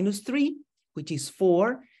 7 minus 3, which is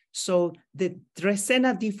 4. So the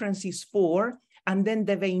trecena difference is 4, and then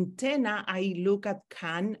the veintena, I look at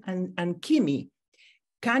can and kimi.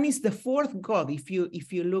 Can is the 4th god. If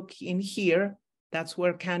you look in here, that's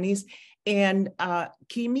where can is, and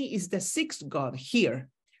kimi is the 6th god here.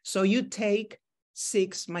 So you take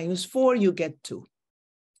 6 minus 4, you get 2.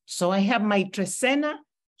 So I have my trecena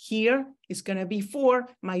here is going to be 4,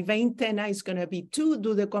 my veintena is going to be 2,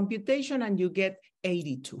 do the computation, and you get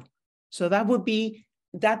 82. So that would be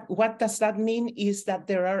that. What does that mean is that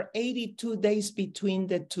there are 82 days between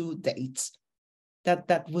the 2 dates.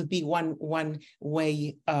 That would be one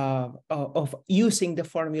way of using the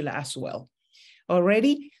formula as well.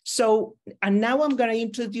 Already, so, and now I'm going to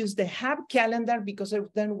introduce the Haab calendar, because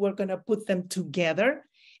then we're going to put them together.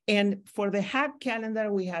 And for the Haab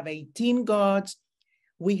calendar, we have 18 gods.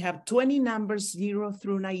 We have 20 numbers, 0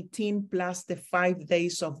 through 19, plus the 5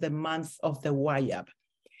 days of the month of the Wayab.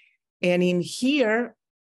 And in here,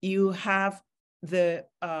 you have the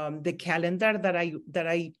calendar that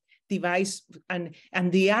I devised,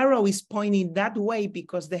 and the arrow is pointing that way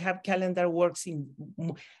because the Haab calendar works in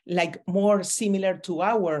like more similar to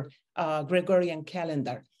our Gregorian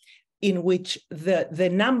calendar, in which the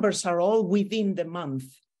numbers are all within the month.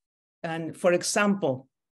 And for example,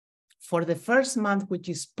 for the first month, which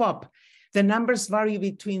is Pop, the numbers vary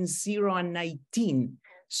between 0 and 19.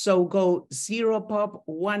 So go 0 Pop,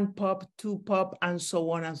 1 Pop, 2 Pop, and so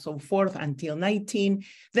on and so forth until 19.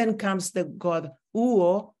 Then comes the god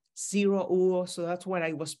Uo, 0 Uo, so that's what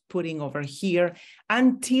I was putting over here,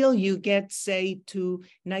 until you get, say, to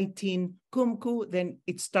 19 Kumku, then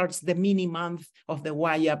it starts the mini month of the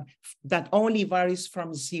Wayab that only varies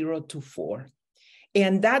from 0 to 4.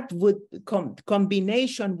 And that would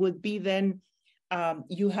combination would be then,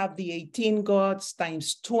 you have the 18 gods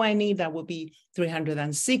times 20, that would be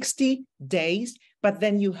 360 days, but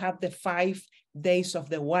then you have the 5 days of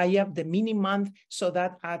the Wayab, the mini month, so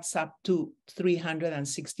that adds up to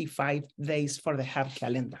 365 days for the Haab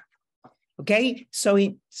calendar. Okay, so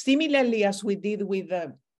similarly as we did with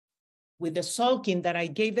the Tzolkin, that I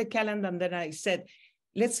gave the calendar and then I said,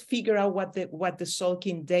 let's figure out what the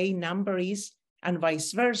Tzolkin day number is, and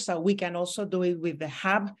vice versa. We can also do it with the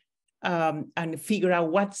Haab and figure out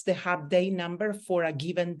what's the Haab day number for a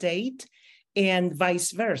given date, and vice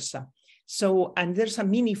versa. So, and there's a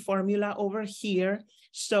mini formula over here.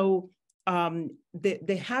 So the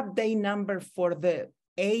Haab day number for the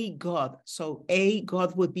A god, so A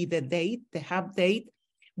god would be the date, the Haab date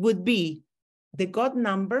would be the god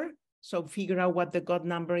number. So figure out what the god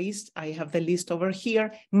number is. I have the list over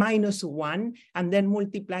here, minus 1, and then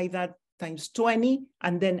multiply that times 20,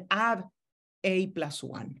 and then add A plus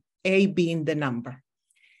 1, A being the number.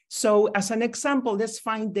 So as an example, let's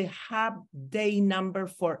find the Haab day number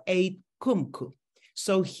for 8 Kumku.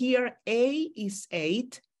 So here A is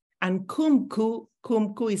 8 and Kumku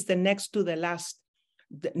is the next to the last.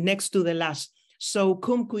 So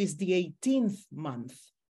Kumku is the 18th month.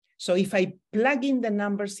 So if I plug in the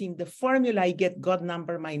numbers in the formula, I get God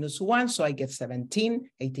number minus 1. So I get 17,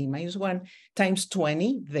 18 minus 1 times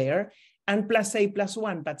 20 there, and plus A plus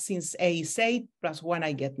 1. But since A is 8 plus 1,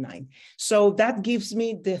 I get 9. So that gives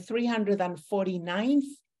me the 349th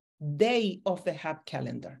day of the Haab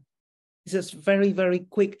calendar. This is very, very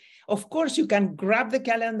quick. Of course, you can grab the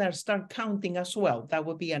calendar, start counting as well. That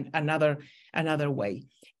would be another way.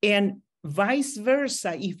 And vice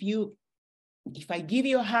versa, if I give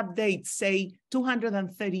you a Haab date, say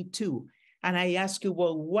 232, and I ask you,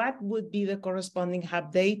 well, what would be the corresponding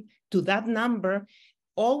Haab date to that number?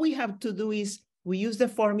 All we have to do is we use the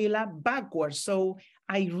formula backwards. So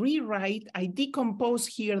I decompose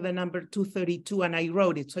here the number 232 and I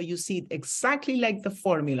wrote it. So you see it exactly like the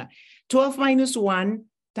formula. 12 minus 1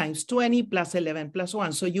 times 20 plus 11 plus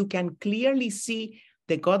 1. So you can clearly see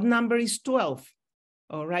the God number is 12,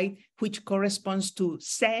 all right, which corresponds to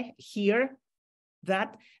Se here,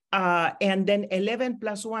 that, and then 11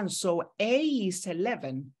 plus 1. So A is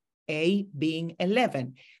 11, A being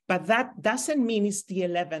 11. But that doesn't mean it's the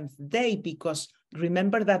 11th day, because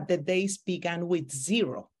remember that the days began with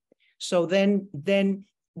 0. So then there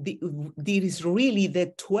is really the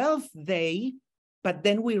 12th day, but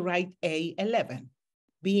then we write A11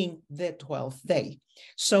 being the 12th day.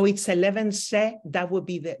 So it's 11 Se, that would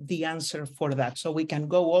be the answer for that. So we can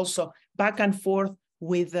go also back and forth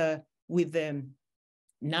with the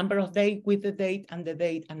number of days, with the date and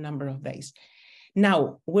number of days.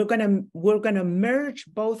 Now we're gonna merge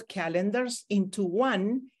both calendars into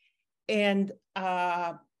one and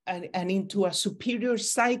into a superior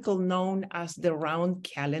cycle known as the round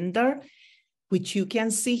calendar, which you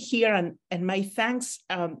can see here. And my thanks,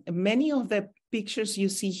 many of the pictures you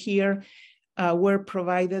see here were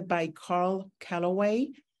provided by Carl Calloway,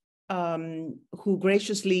 who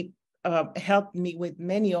graciously helped me with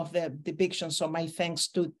many of the depictions. So my thanks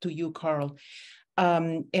to you, Carl.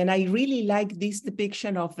 And I really like this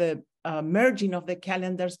depiction of the merging of the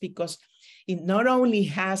calendars, because it not only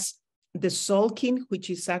has the Tzolkin, which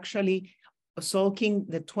is actually Tzolkin,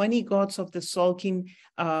 the 20 gods of the Tzolkin,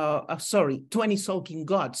 20 Tzolkin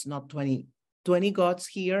gods, not 20 gods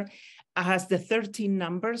here, has the 13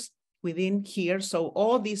 numbers within here. So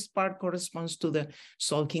all this part corresponds to the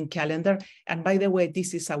Tzolkin calendar. And by the way,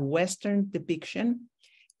 this is a Western depiction.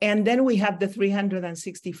 And then we have the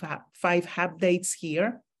 365 Haab dates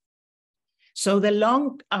here. So the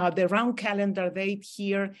round calendar date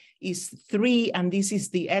here is 3, and this is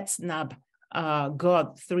the Etznab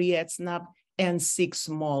god, 3 Etznab and 6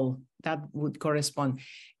 small. That would correspond.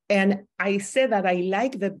 And I said that I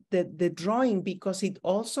like the drawing because it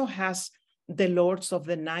also has the lords of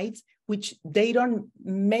the night, which they don't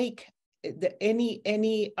make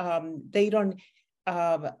they don't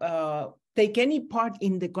take any part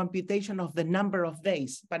in the computation of the number of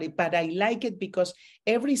days, but I like it because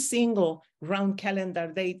every single round calendar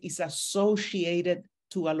date is associated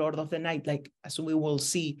to a lord of the night, like as we will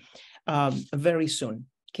see very soon.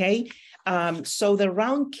 Okay, so the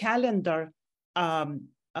round calendar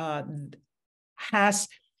has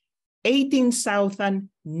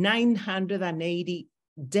 18,980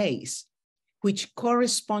 days, which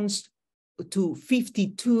corresponds to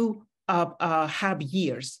 52 Haab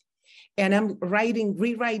years. And I'm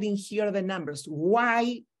rewriting here the numbers.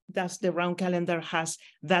 Why does the round calendar has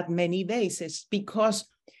that many days? It's because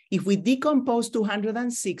if we decompose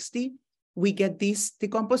 260, we get this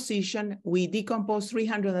decomposition. We decompose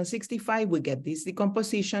 365, we get this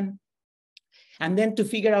decomposition. And then to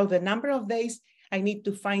figure out the number of days, I need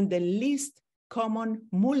to find the least common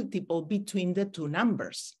multiple between the two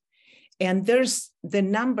numbers. And there's the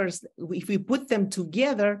numbers, if we put them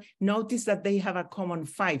together, notice that they have a common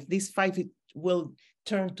 5. This 5 will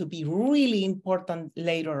turn to be really important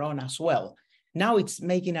later on as well. Now it's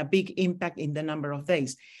making a big impact in the number of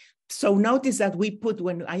days. So notice that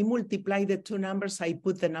when I multiply the two numbers, I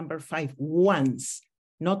put the number 5 once,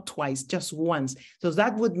 not twice, just once. So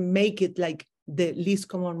that would make it like the least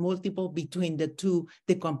common multiple between the two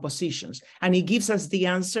decompositions. And it gives us the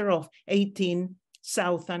answer of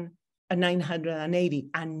 18,980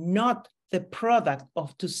 and not the product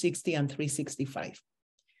of 260 and 365.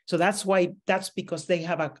 So that's because they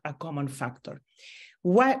have a common factor.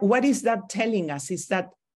 What is that telling us? Is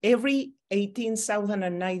that every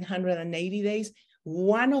 18,980 days,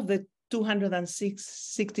 one of the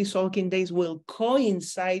 260 Tzolkin days will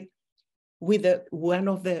coincide with one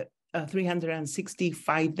of the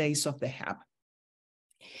 365 days of the Haab.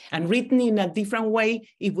 And written in a different way,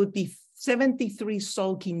 it would be 73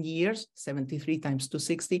 Tzolkin years, 73 times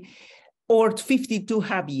 260, or 52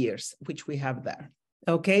 Haab years, which we have there,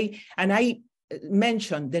 okay? And I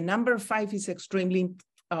mentioned the number 5 is extremely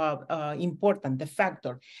important, the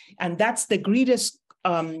factor, and that's the greatest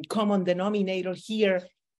common denominator here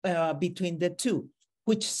between the two,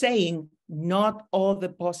 which saying not all the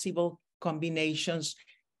possible combinations.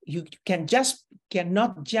 You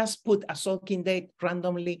cannot just put a Tzolkin date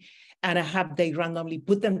randomly and a Haab date randomly,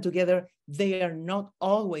 put them together. They are not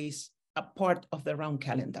always a part of the round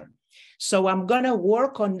calendar. So I'm gonna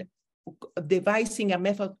work on devising a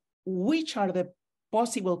method which are the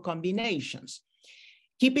possible combinations.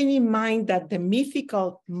 Keeping in mind that the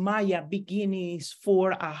mythical Maya beginning is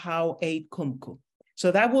 4 Ahau 8 Kumku.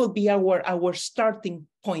 So that will be our starting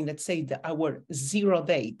point, let's say our 0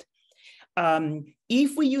 date.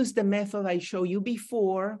 If we use the method I showed you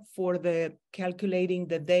before for the calculating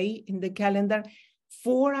the day in the calendar,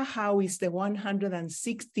 4 Ahau is the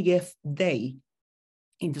 160th day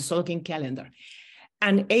in the Tzolkin calendar.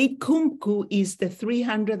 And 8 Kumku is the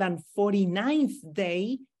 349th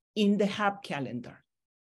day in the Haab calendar.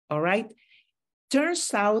 All right.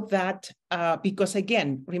 Turns out that, because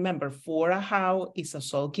again, remember, 4 Ahau is a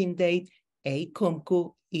Tzolkin date, 8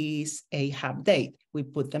 Kumku is a Haab date. We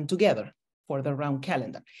put them together for the round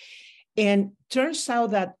calendar. And turns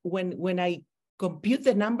out that when I compute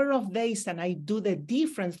the number of days and I do the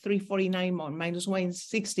difference, 349 minus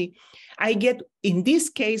 160, I get, in this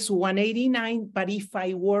case, 189, but if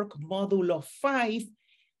I work modulo 5,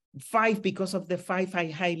 because of the 5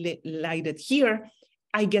 I highlighted here,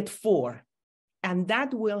 I get 4. And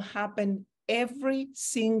that will happen every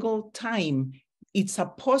single time. It's a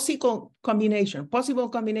possible combination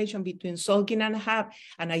between Tzolkin and Haab,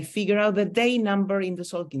 and I figure out the day number in the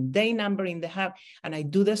Tzolkin, day number in the Haab, and I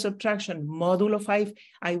do the subtraction, modulo 5,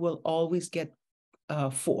 I will always get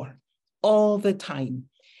 4, all the time.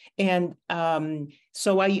 And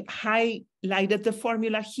so I highlighted the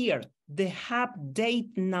formula here, the Haab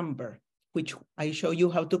date number, which I show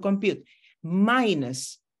you how to compute,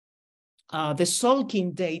 minus the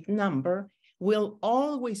Tzolkin date number will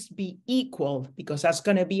always be equal, because that's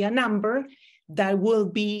going to be a number that will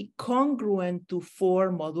be congruent to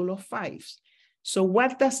 4 modulo 5s. So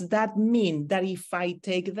what does that mean? That if I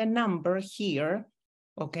take the number here,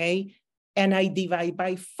 okay, and I divide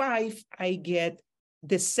by 5, I get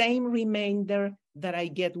the same remainder that I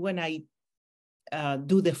get when I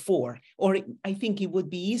do the 4. Or I think it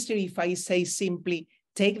would be easier if I say simply,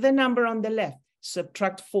 take the number on the left,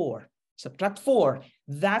 subtract 4. Subtract 4,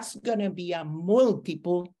 that's going to be a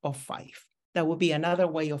multiple of 5. That would be another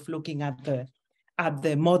way of looking at the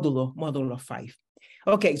modulo 5.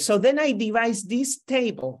 Okay, so then I devise this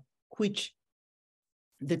table, which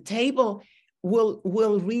the table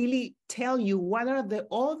will really tell you what are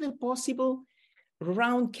all the possible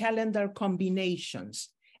round calendar combinations,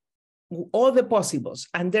 all the possibles,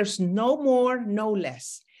 and there's no more, no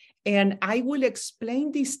less. And I will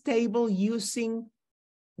explain this table using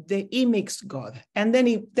the imix God, and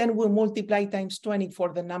then we'll multiply times 20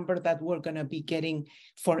 for the number that we're going to be getting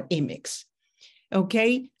for imix.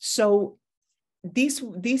 Okay, so this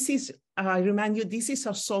is, I remind you, this is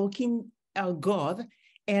a Tzolkin God,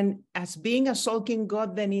 and as being a Tzolkin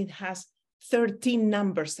God, then it has 13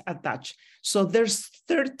 numbers attached. So there's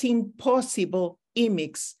 13 possible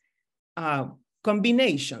imix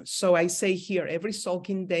combinations. So I say here, every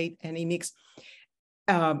Tzolkin date and imix,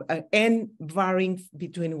 and varying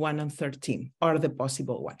between 1 and 13 are the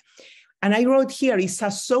possible one. And I wrote here, it's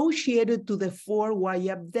associated to the 4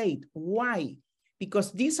 Wayab date. Why?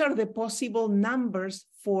 Because these are the possible numbers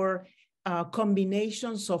for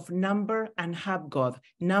combinations of number and Haab God,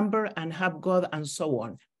 and so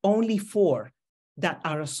on. Only 4 that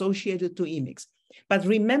are associated to imix. But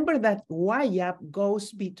remember that Wayab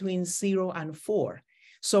goes between 0 and 4.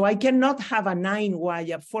 So I cannot have a 9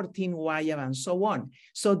 Wayab, 14 Wayab, and so on.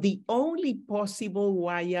 So the only possible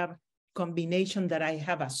Wayab combination that I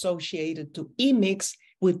have associated to imix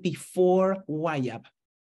would be 4 Wayab.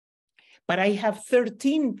 But I have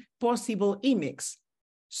 13 possible imix.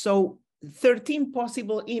 So 13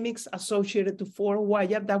 possible imix associated to 4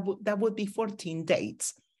 Wayab, that would be 14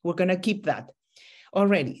 dates. We're going to keep that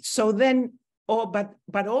already. So then,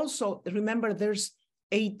 but also remember there's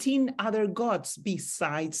 18 other gods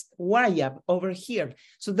besides Wayab over here.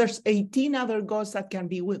 So there's 18 other gods that can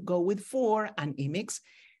go with 4 and imix,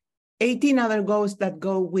 18 other gods that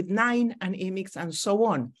go with 9 and imix, and so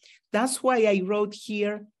on. That's why I wrote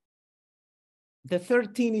here, the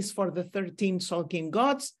 13 is for the 13 Tzolkin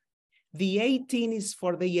gods, The 18 is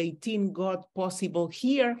for the 18 God possible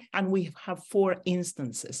here, and we have 4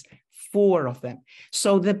 instances, 4 of them.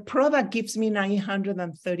 So the product gives me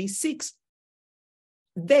 936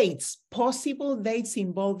 dates, possible dates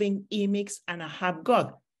involving Imix and a Haab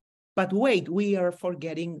God. But wait, we are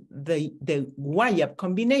forgetting the Wayab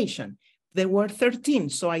combination. There were 13,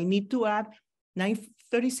 so I need to add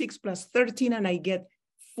 936 plus 13, and I get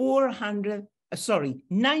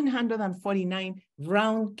 949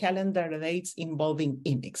 round calendar dates involving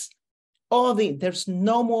Imix. There's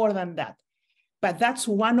no more than that. But that's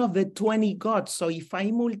one of the 20 gods. So if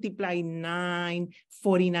I multiply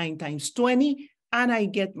 949 times 20, and I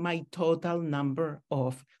get my total number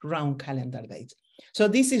of round calendar dates. So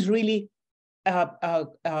this is really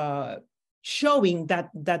showing that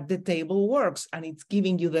the table works, and it's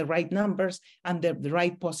giving you the right numbers and the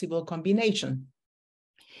right possible combination.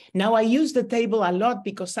 Now I use the table a lot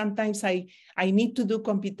because sometimes I need to do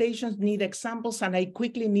computations, need examples, and I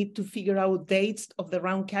quickly need to figure out dates of the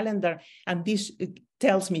round calendar. And this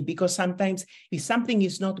tells me, because sometimes if something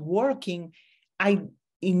is not working, I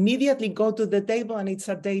immediately go to the table and it's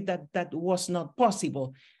a date that was not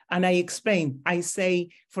possible. And I explain, I say,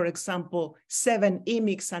 for example, 7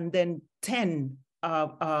 Imix and then 10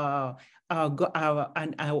 a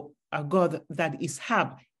God that is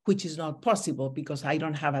Haab, which is not possible because I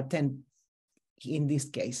don't have a 10 in this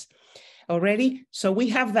case. Already, so we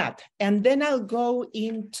have that. And then I'll go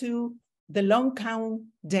into the long count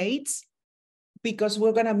dates, because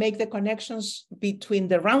we're gonna make the connections between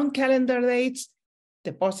the round calendar dates,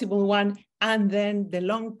 the possible one, and then the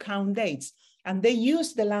long count dates. And they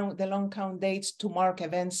use the long count dates to mark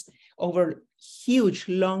events over huge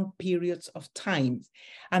long periods of time.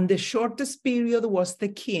 And the shortest period was the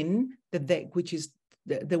kin, the day, which is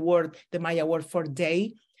the Maya word for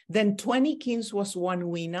day. Then 20 kins was 1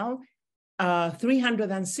 winal,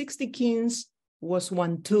 360 kins was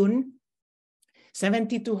 1 tun,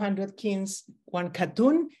 7,200 kins, 1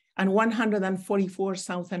 katun, and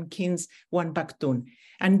 144,000 kins, 1 baktun.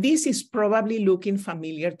 And this is probably looking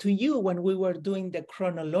familiar to you when we were doing the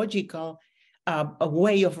chronological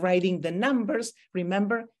way of writing the numbers.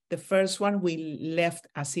 Remember, the first one we left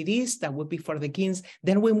as it is, that would be for the kins.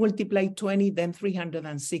 Then we multiply 20, then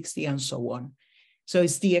 360, and so on. So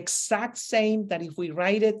it's the exact same that if we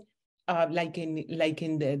write it like in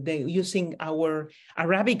the using our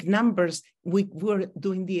Arabic numbers, we're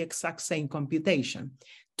doing the exact same computation.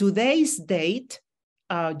 Today's date,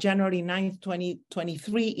 January 9th,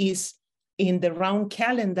 2023, is in the round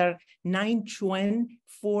calendar 9 Chuen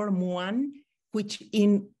 4 Muan, which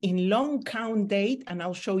in long count date, and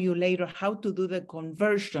I'll show you later how to do the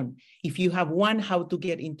conversion. If you have one, how to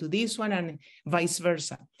get into this one and vice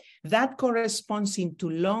versa. That corresponds into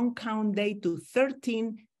long count date to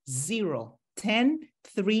 13, 0, 10,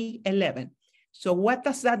 3, 11. So what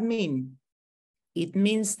does that mean? It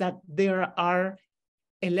means that there are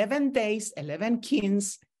 11 days, 11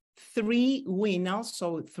 kins, 3 winals,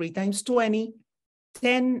 so 3 times 20,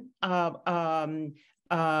 10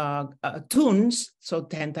 tuns, so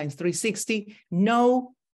 10 times 360,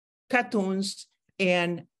 no katuns,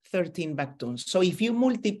 and 13 baktuns. So if you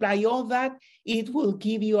multiply all that, it will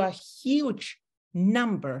give you a huge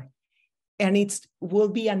number, and it will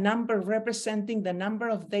be a number representing the number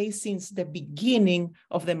of days since the beginning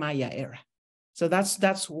of the Maya era. So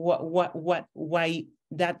that's why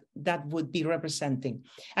that would be representing.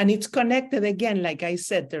 And it's connected again, like I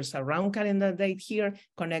said, there's a round calendar date here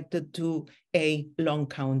connected to a long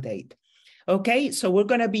count date. Okay, so we're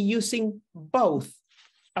gonna be using both.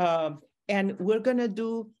 And we're gonna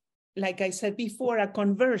do, like I said before, a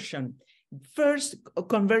conversion. First, a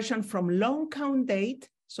conversion from long count date,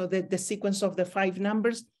 so that the sequence of the 5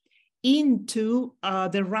 numbers, into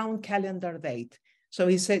the round calendar date. So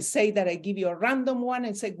he says, say that I give you a random one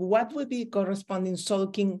and say, what would be corresponding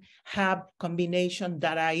Tzolkin Haab combination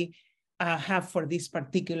that I have for this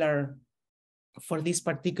particular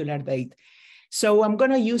date. So I'm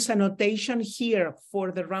gonna use a notation here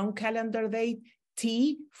for the round calendar date,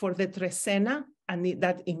 T for the trecena, and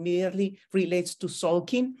that immediately relates to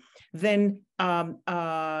Tzolkin. Then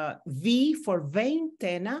V for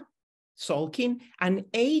veintena, Tzolkin, and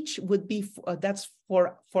H would be, that's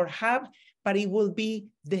for Haab, but it will be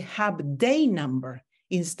the Haab day number.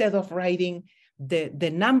 Instead of writing the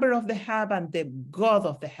number of the Haab and the God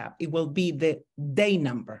of the Haab, it will be the day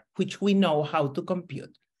number, which we know how to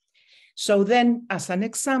compute. So then, as an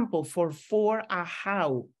example, for 4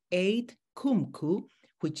 Ahau 8 Kumku,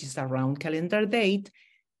 which is a round calendar date,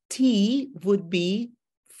 T would be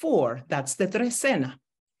 4, that's the trecena.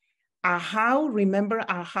 Ahau, remember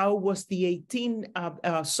Ahau was the 18,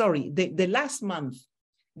 the last month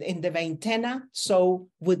in the veintena, so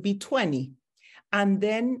would be 20. And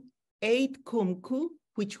then 8 kumku,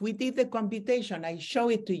 which we did the computation. I show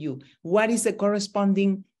it to you. What is the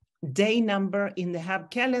corresponding day number in the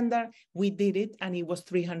Haab calendar? We did it, and it was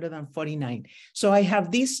 349. So I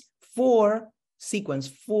have this 4 sequence,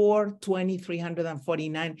 4, 20,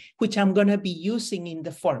 349, which I'm going to be using in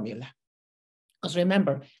the formula. Because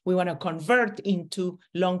remember, we want to convert into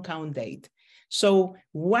long count date. So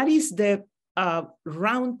what is the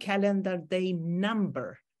round calendar day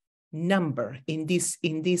number in this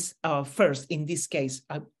case,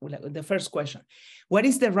 the first question? What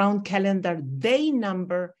is the round calendar day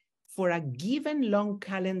number for a given long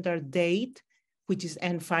calendar date, which is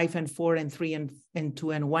N5 and 4 and 3 and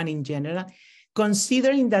 2 and 1 in general,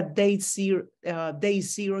 considering that day zero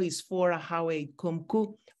is 4 Ahau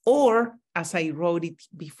kumku, or as I wrote it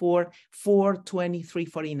before, 4, 20,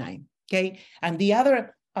 349, okay? And the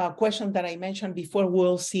other question that I mentioned before,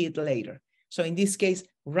 we'll see it later. So in this case,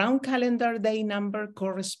 round calendar day number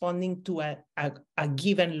corresponding to a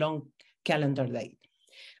given long calendar date,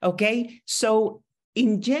 okay? So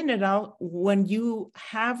in general, when you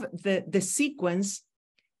have the sequence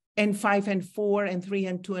N5 and 4 and 3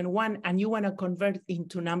 and 2 and 1, and you want to convert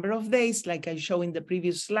into number of days, like I showed in the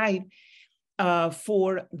previous slide,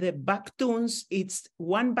 for the baktuns, it's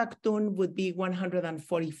one baktun would be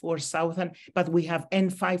 144,000, but we have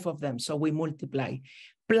N5 of them, so we multiply.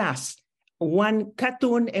 Plus one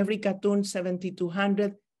katun, every katun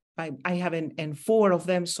 7,200. I have N4 of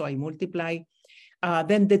them, so I multiply.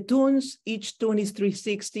 Then the tunes, each tune is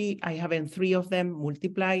 360. I have N3 of them,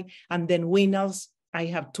 multiply. And then winnels, I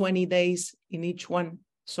have 20 days in each one,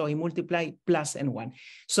 so I multiply plus N1.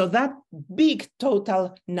 So that big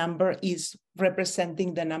total number is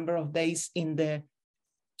representing the number of days in the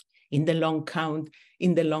long count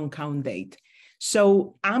date.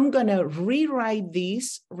 So I'm gonna rewrite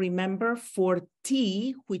this. Remember, for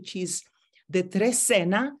T, which is the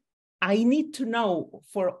trecena, I need to know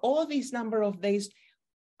for all these number of days,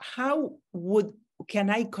 how can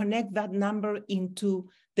I connect that number into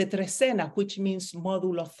the trecena, which means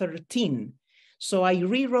modulo 13. So I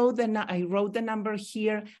wrote the number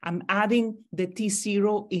here. I'm adding the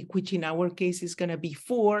T0, which in our case is gonna be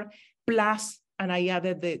 4, plus, and I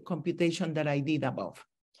added the computation that I did above.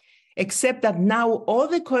 Except that now all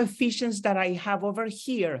the coefficients that I have over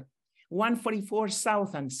here,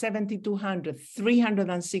 144,000, 7,200,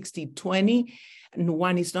 360, 20, and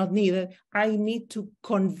 1 is not needed, I need to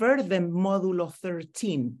convert them modulo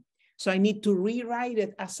 13. So I need to rewrite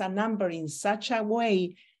it as a number in such a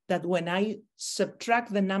way that when I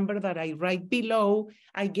subtract the number that I write below,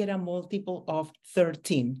 I get a multiple of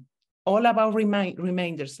 13. All about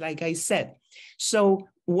remainders, like I said. So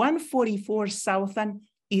 144,000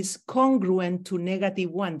 is congruent to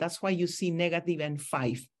 -1. That's why you see negative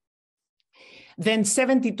N5. Then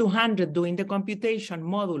 7,200, doing the computation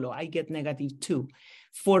modulo, I get -2.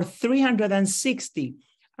 For 360,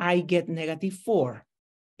 I get -4.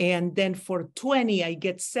 And then for 20, I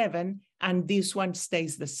get 7, and this one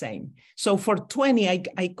stays the same. So for 20,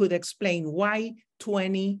 I could explain why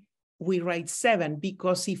 20, we write 7,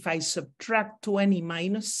 because if I subtract 20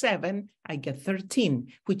 minus 7, I get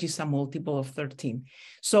 13, which is a multiple of 13.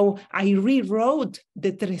 So I rewrote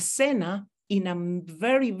the trecena in a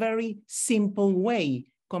very, very simple way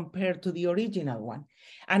compared to the original one.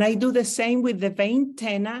 And I do the same with the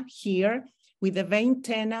veintena here, with the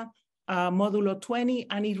veintena modulo 20,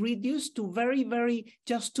 and it reduced to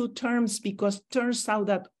just 2 terms, because turns out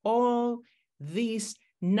that all these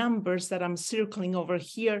numbers that I'm circling over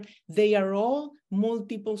here, they are all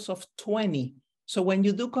multiples of 20. So when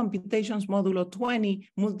you do computations modulo 20,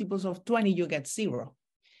 multiples of 20, you get 0.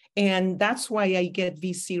 And that's why I get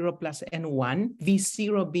V0 plus N1,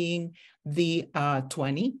 V0 being the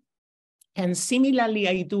 20. And similarly,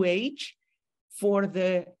 I do H for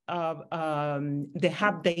the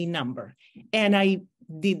Haab day number. And I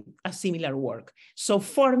did a similar work. So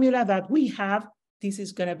formula that we have, this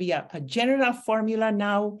is gonna be a general formula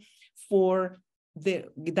now for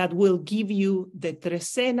that will give you the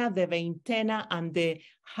trecena, the veintena, and the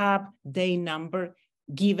Haab day number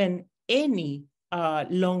given any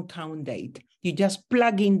long count date. You just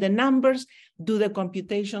plug in the numbers, do the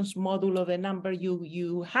computations modulo the number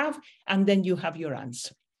you have, and then you have your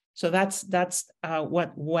answer. So that's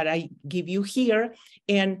what I give you here.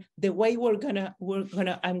 And the way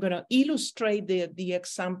I'm gonna illustrate the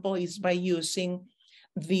example is by using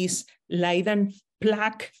this Leiden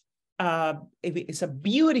plaque. It's a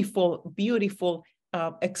beautiful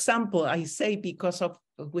example, I say, because of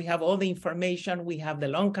we have all the information, we have the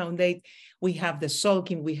long count date, we have the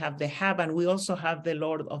Tzolkin, we have the Haab, and we also have the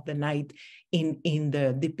Lord of the Night in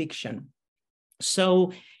the depiction.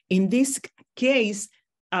 So in this case,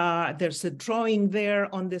 there's a drawing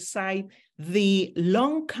there on the side. The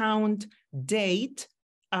long count date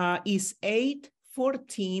is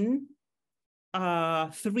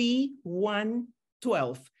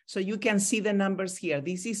 8/14/3/1/12. So you can see the numbers here.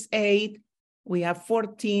 This is 8, we have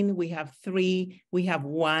 14, we have 3, we have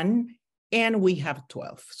 1, and we have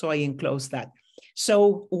 12. So I enclose that.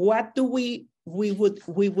 So what do we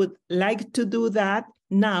would like to do that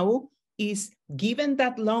now is, given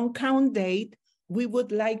that long count date, we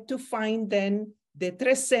would like to find then the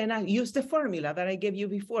trecena, use the formula that I gave you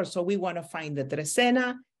before. So we want to find the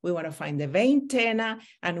trecena, we want to find the veintena,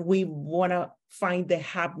 and we want to find the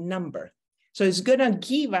Haab number. So it's going to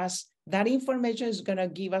give us, that information is going to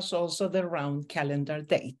give us also the round calendar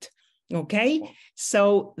date. Okay,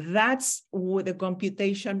 so that's the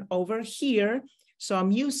computation over here. So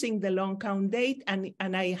I'm using the long count date, and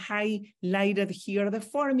I highlighted here the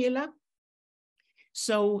formula.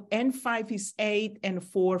 So N5 is 8,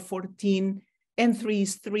 N4, 14, N3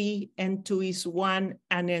 is 3, N2 is 1,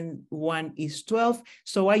 and N1 is 12.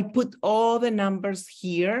 So I put all the numbers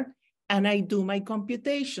here, and I do my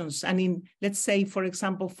computations. And in, let's say, for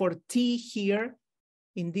example, for T here,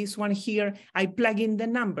 in this one here, I plug in the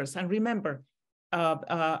numbers. And remember,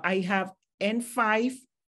 I have N5,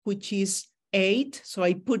 which is 8. So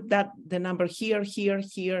I put the number here, here,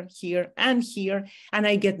 here, here, and here, and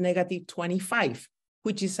I get -25,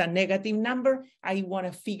 which is a negative number. I want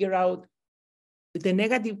to figure out the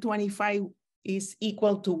 -25 is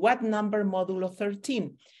equal to what number modulo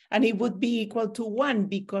 13? And it would be equal to 1,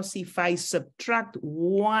 because if I subtract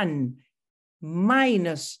 1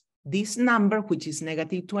 minus this number, which is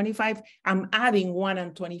 -25, I'm adding 1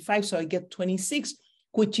 and 25, so I get 26,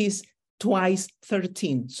 which is twice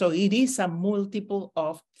 13. So it is a multiple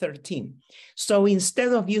of 13. So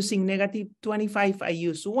instead of using -25, I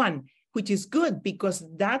use 1, which is good because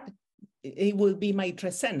it will be my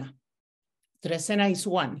trecena. Trecena is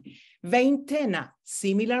 1. Veintena,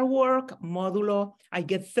 similar work, modulo, I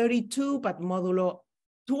get 32, but modulo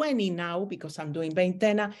 20 now, because I'm doing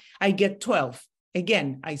veintena, I get 12.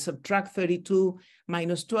 Again, I subtract 32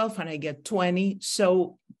 minus 12, and I get 20.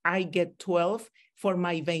 So I get 12 for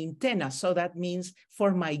my veintena. So that means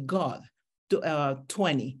for my God, 12.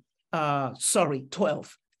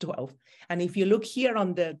 And if you look here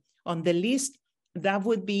on the list, that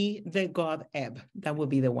would be the God Ebb. That would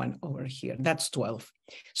be the one over here. That's 12.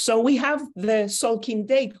 So we have the Tzolkin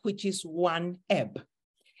date, which is 1 Ebb.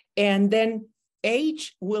 And then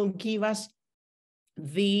H will give us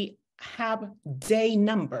the Haab day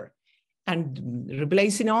number. And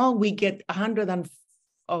replacing all, we get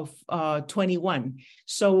 121.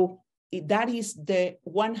 So that is the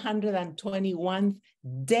 121th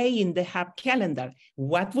day in the Haab calendar.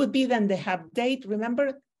 What would be then the Haab date?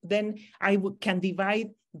 Remember, then I can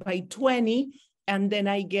divide by 20, and then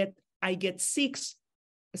I get 6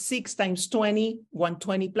 times 20,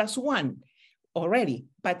 120 plus 1 already.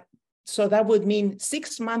 But so that would mean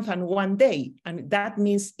 6 months and 1 day. And that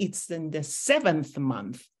means it's in the 7th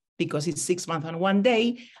month, because it's 6 months and 1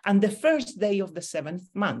 day, and the first day of the 7th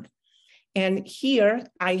month. And here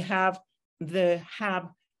I have the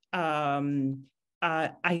Haab,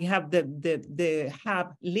 I have the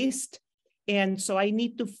Haab list. And so I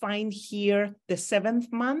need to find here the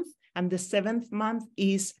 7th month, and the 7th month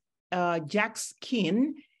is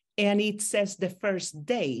Yaxkin, and it says the first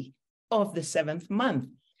day of the 7th month.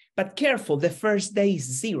 But careful, the first day is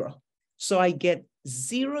 0. So I get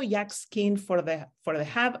 0 Yaxkin for the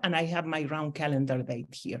Haab, and I have my round calendar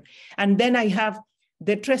date here. And then I have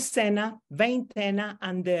the trecena, veintena,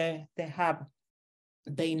 and the Haab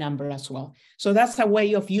day number as well. So that's a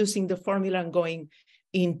way of using the formula and going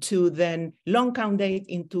into then long count date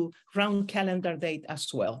into round calendar date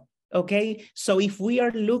as well. Okay, so if we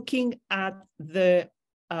are looking at the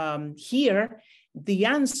here, the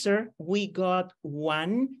answer, we got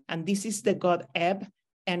 1, and this is the God Ebb,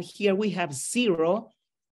 and here we have 0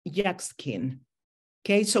 Yaxkin.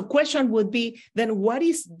 Okay, so question would be, then what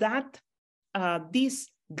is that, this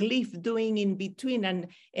glyph doing in between?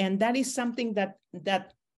 And that is something that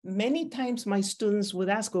many times my students would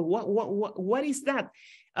ask, what is that?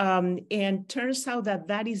 And turns out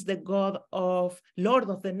that is the God of Lord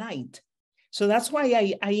of the Night. So that's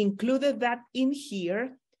why I included that in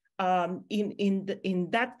here. In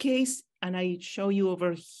that case, and I show you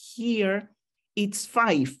over here, it's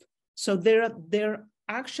 5. So there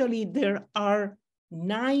are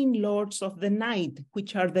 9 lords of the night,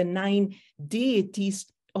 which are the 9 deities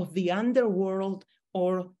of the underworld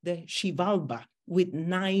or the Xibalba, with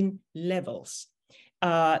 9 levels.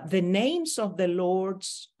 The names of the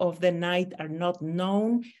lords of the night are not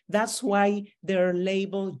known. That's why they're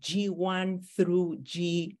labeled G1 through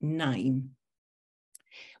G9.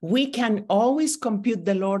 We can always compute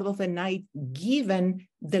the Lord of the Night given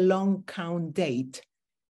the long count date,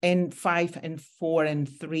 and 5 and 4 and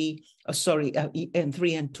 3, and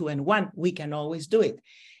 3 and 2 and 1, we can always do it.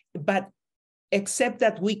 But except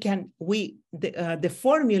that the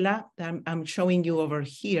formula that I'm showing you over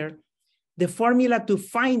here, the formula to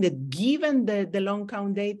find it, given the long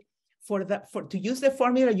count date, to use the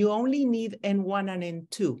formula, you only need N1 and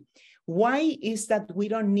N2. Why is that we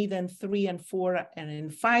don't need N3 and 4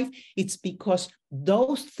 and N5? It's because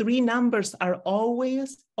those 3 numbers are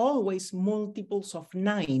always multiples of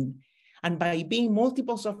 9. And by being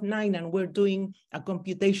multiples of 9, and we're doing a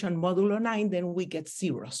computation modulo 9, then we get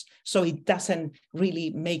zeros. So it doesn't really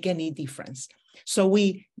make any difference. So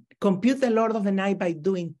we compute the Lord of the Night by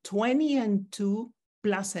doing 20 and 2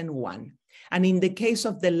 plus N1. And in the case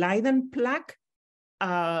of the Leiden plaque,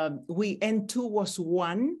 N2 was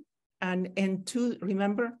 1, and N2,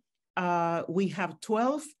 remember, we have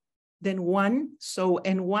 12, then 1. So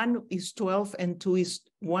N1 is 12, N2 is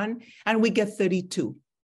 1, and we get 32.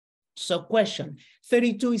 So question,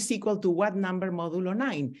 32 is equal to what number modulo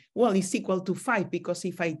 9? Well, it's equal to 5, because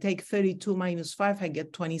if I take 32 minus 5, I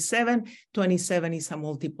get 27. 27 is a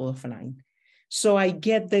multiple of 9. So I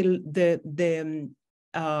get the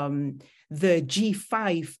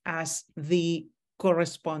G5 as the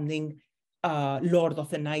corresponding Lord of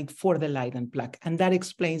the Night for the Leiden plaque. And that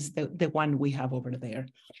explains the one we have over there.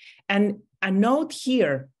 And a note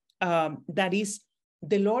here, that is,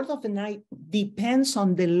 the Lord of the Night depends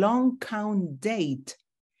on the long count date,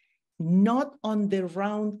 not on the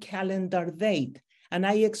round calendar date. And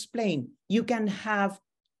I explain, you can have,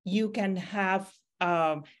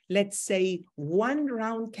 let's say, one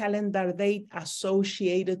round calendar date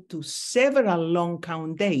associated to several long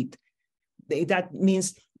count date. That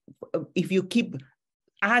means if you keep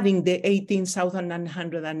adding the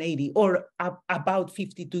 18,980 or about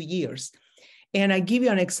 52 years. And I give you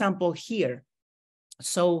an example here.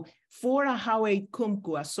 So for a Haab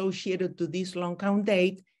Kumku associated to this long count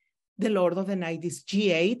date, the Lord of the Night is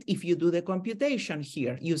G8 if you do the computation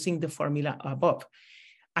here using the formula above.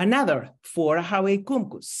 Another for a Haab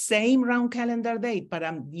Kumku, same round calendar date, but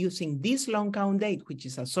I'm using this long count date, which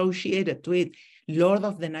is associated to it. Lord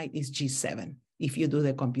of the Night is G7 if you do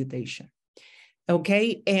the computation.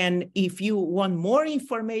 Okay, and if you want more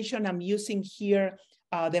information, I'm using here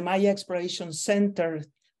the Maya Exploration Center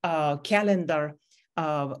calendar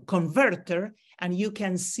converter, and you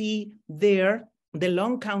can see there the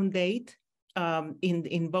long count date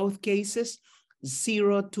in both cases,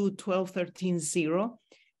 0 to 12, 13, 0.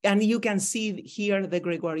 And you can see here the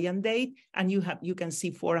Gregorian date, and you can see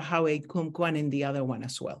for Haab Kumku and in the other one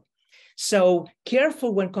as well. So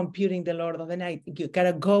careful when computing the Lord of the Night. You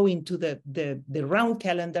gotta go into the round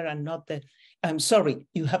calendar and not the,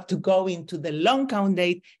 you have to go into the long count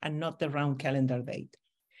date and not the round calendar date.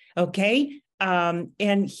 Okay,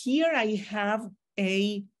 and here I have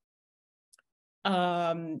a,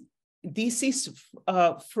 this is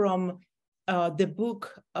from the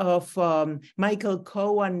book of Michael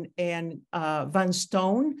Cohen and Van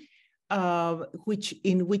Stone,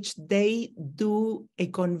 in which they do a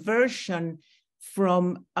conversion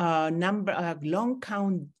from long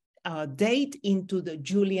count date into the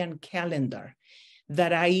Julian calendar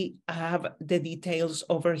that I have the details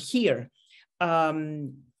over here.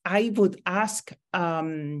 I would ask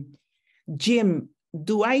Jim,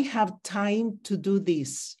 do I have time to do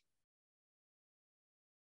this?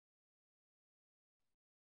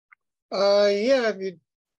 Yeah, if you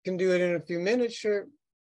can do it in a few minutes, sure.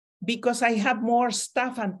 Because I have more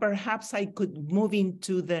stuff and perhaps I could move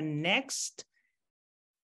into the next.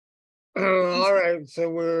 All right, so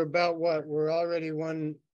we're about what? We're already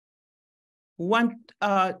 25.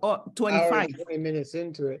 hour, 20 minutes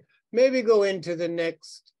into it. Maybe go into the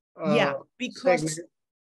next yeah, because segment.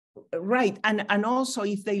 Right, and also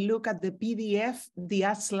if they look at the PDF, the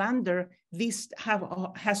Aztlander, this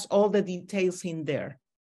has all the details in there.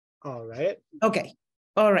 All right. Okay,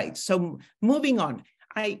 all right, so moving on.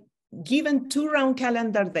 Given 2 round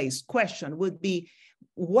calendar days, question would be,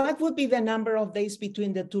 what would be the number of days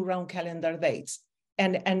between the 2 round calendar dates?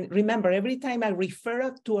 And remember, every time I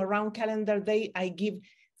refer to a round calendar day, I give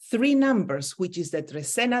 3 numbers, which is the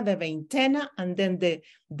trecena, the veintena, and then the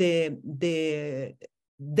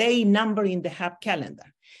day number in the Haab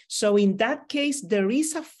calendar. So in that case, there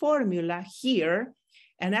is a formula here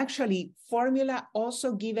And actually, formula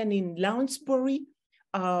also given in Lounsbury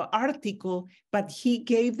article, but he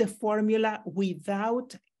gave the formula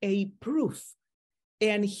without a proof.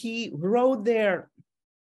 And he wrote there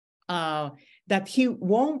that he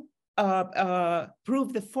won't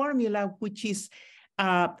prove the formula, which is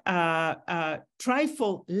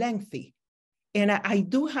trifle lengthy. And I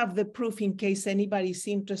do have the proof in case anybody's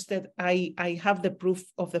interested. I have the proof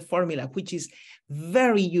of the formula, which is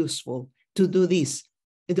very useful to do this.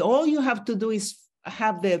 All you have to do is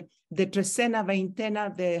have the trecena,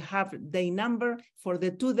 veintena, the half day number for the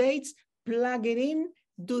 2 dates, plug it in,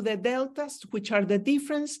 do the deltas, which are the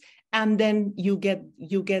difference, and then you get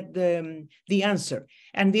the answer.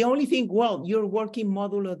 And the only thing, well, you're working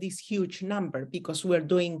modulo this huge number because we're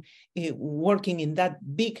doing working in that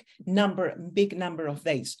big number of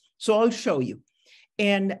days. So I'll show you.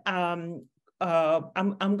 And I'm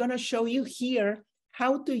going to show you here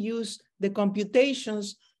how to use the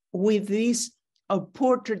computations with this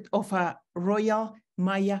portrait of a royal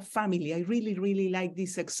Maya family. I really, really like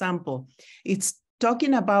this example. It's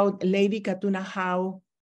talking about Lady Katuna Hau,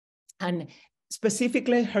 and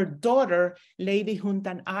specifically her daughter, Lady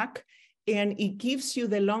Huntan Ak, and it gives you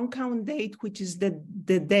the long count date, which is the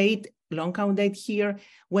date, long count date here,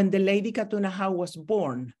 when the Lady Katuna Hau was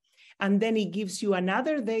born. And then it gives you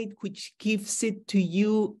another date, which gives it to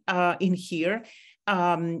you in here,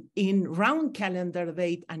 in round calendar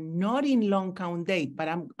date and not in long count date. But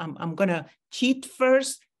I'm gonna cheat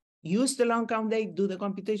first, use the long count date, do the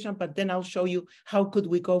computation, but then I'll show you how could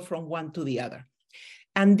we go from one to the other.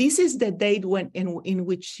 And this is the date when in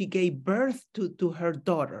which she gave birth to her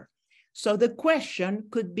daughter. So the question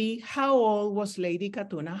could be, how old was Lady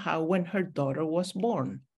Katuna Hau when her daughter was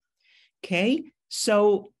born? Okay,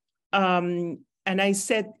 so and I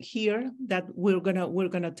said here that we're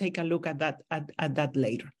gonna take a look at that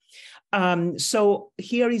later. So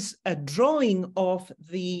here is a drawing of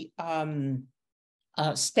the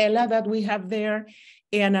stela that we have there,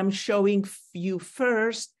 and I'm showing you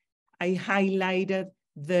first. I highlighted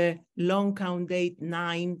the long count date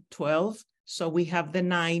 9, 12. So we have the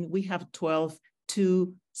 9, we have 12,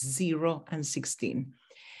 2, 0, and 16.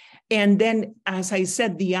 And then, as I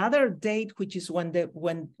said, the other date, which is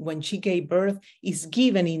when she gave birth, is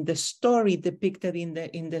given in the story depicted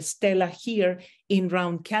in the stela here in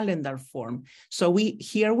round calendar form. So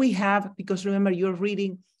here we have, because remember you're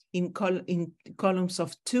reading in columns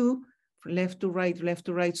of 2, left to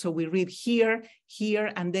right. So we read here,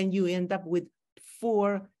 and then you end up with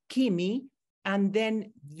 4 kimi, and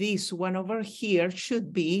then this one over here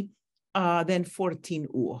should be then 14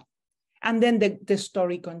 uo. And then the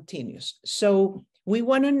story continues. So we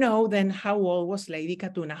want to know then how old was Lady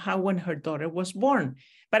Katuna Hau when her daughter was born.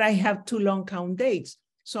 But I have 2 long count dates.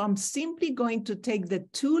 So I'm simply going to take the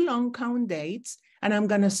 2 long count dates and I'm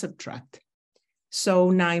going to subtract.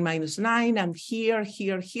 So 9 minus 9, and here,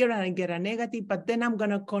 and I get a negative, but then I'm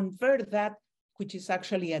going to convert that, which is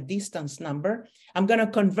actually a distance number. I'm going to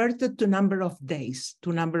convert it to number of days,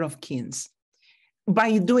 to number of kins.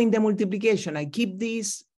 By doing the multiplication, I keep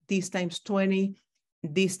this times 20,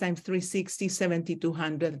 this times 360,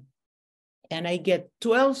 7,200, and I get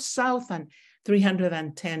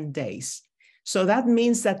 12,310 days. So that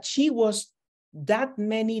means that she was that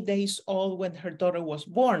many days old when her daughter was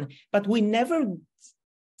born, but we never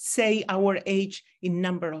say our age in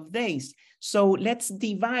number of days. So let's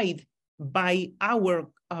divide by our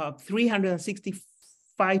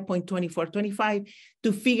 365.2425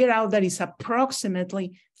 to figure out that it's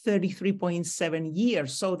approximately 33.7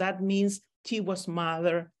 years. So that means she was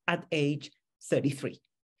mother at age 33.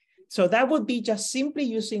 So that would be just simply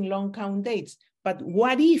using long count dates. But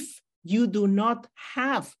what if you do not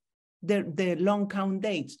have the long count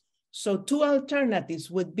dates? So 2 alternatives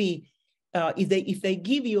would be, if they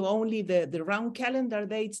give you only the round calendar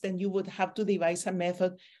dates, then you would have to devise a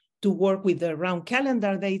method to work with the round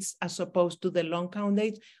calendar dates as opposed to the long count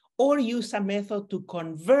dates, or use a method to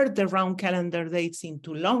convert the round calendar dates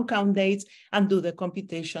into long count dates and do the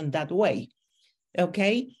computation that way.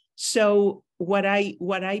 Okay, so what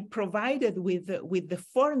I provided with the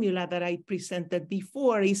formula that I presented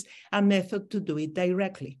before is a method to do it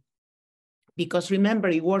directly. Because remember,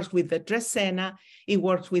 it works with the trecena, it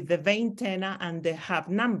works with the veintena and the Haab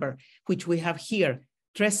number, which we have here.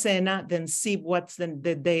 Trecena, then see what's the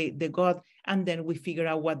day, the god, and then we figure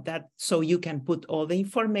out what that, so you can put all the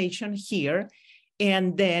information here,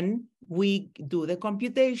 and then we do the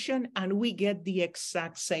computation and we get the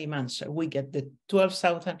exact same answer. We get the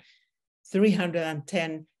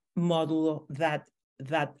 12,310 modulo that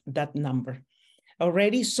number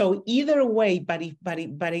already. So either way, but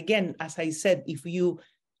again, as I said, if you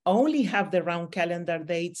only have the round calendar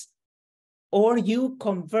dates, or you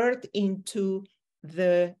convert into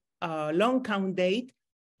the long count date,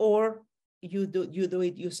 or you do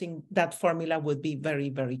it using that formula would be very,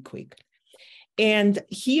 very quick. And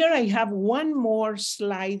here I have one more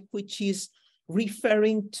slide, which is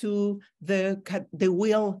referring to the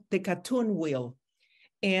wheel, the cartoon wheel.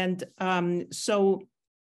 And so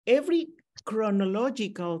every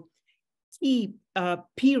chronological key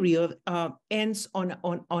period ends on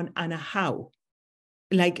an how.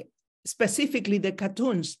 Like specifically the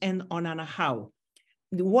cartoons end on an how.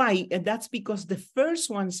 Why? That's because the first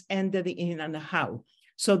ones ended in an how.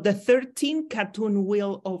 So the 13 cartoon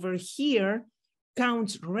wheel over here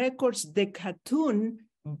records the cartoon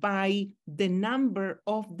by the number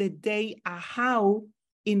of the day ahau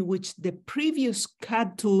in which the previous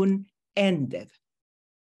cartoon ended.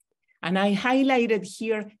 And I highlighted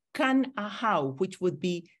here kan ahau, which would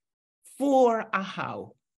be 4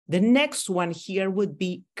 ahau. The next one here would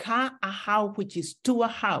be ka ahau, which is 2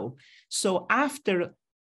 ahau. So after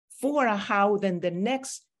 4 ahau, then the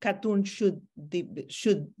next cartoon should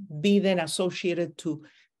be then associated to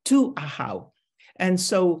 2 ahau. And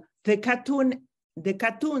so the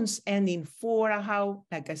cartoons end in 4 ahau,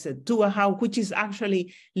 like I said, 2 ahau, which is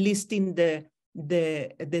actually listing the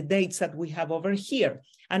dates that we have over here.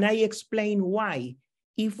 And I explain why.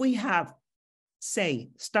 If we have, say,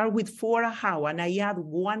 start with 4 ahau and I add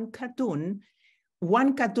one cartoon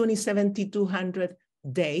is 7,200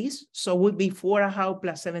 days. So it would be 4 ahau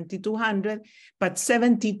plus 7,200, but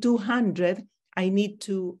 7,200, I need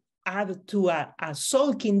to add to a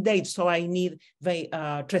Tzolkin date. So I need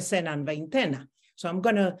trecena and veintena. So I'm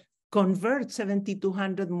going to convert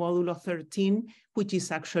 7,200 modulo 13, which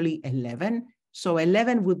is actually 11. So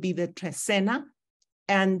 11 would be the trecena,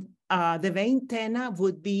 and the veintena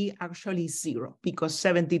would be actually 0, because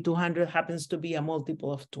 7,200 happens to be a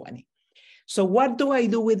multiple of 20. So what do I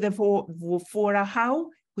do with the 4 ahau,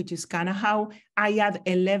 which is kan ahau? I add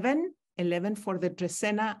 11 for the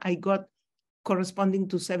trecena. I got corresponding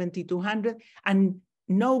to 7,200, and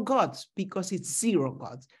no gods, because it's 0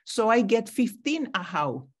 gods. So I get 15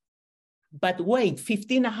 ahau. But wait,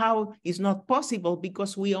 15 ahau is not possible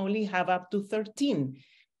because we only have up to 13.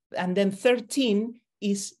 And then 13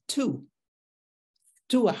 is 2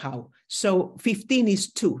 ahau. So 15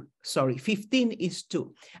 is 2. Sorry, 15 is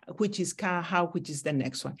 2, which is ka ahau, which is the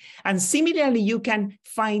next one. And similarly, you can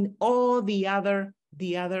find all the other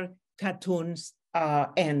cartoons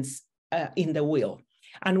ends in the wheel.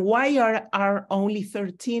 And why are only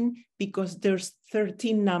 13? Because there's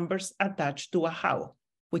 13 numbers attached to ahau,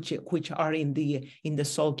 which are in the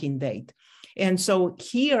Tzolkin date. And so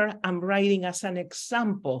here I'm writing as an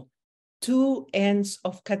example 2 ends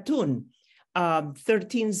of cartoon.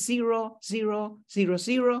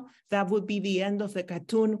 13,0,0,0, that would be the end of the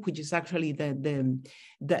cartoon, which is actually that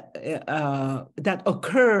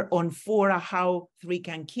occur on 4 ahau 3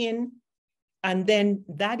 kankin. And then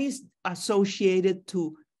that is associated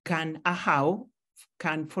to kan ahau,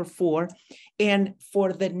 kan for 4. And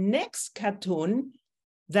for the next cartoon,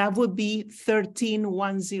 that would be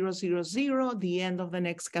 13,10,0,0. The end of the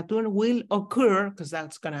next cartoon will occur, because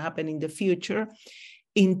that's going to happen in the future,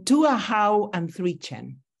 in 2 ahau and 3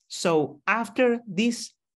 chen. So after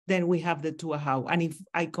this, then we have the 2 ahau. And if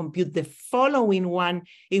I compute the following one,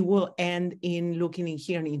 it will end in looking in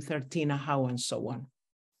here in 13 ahau and so on.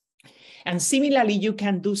 And similarly, you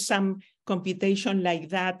can do some computation like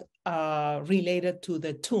that related to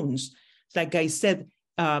the tunes. Like I said,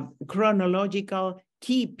 chronological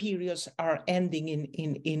key periods are ending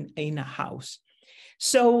in a house.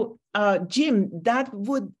 So Jim, that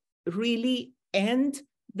would really end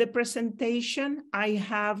the presentation. I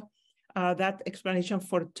have that explanation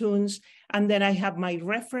for tunes, and then I have my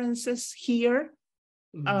references here,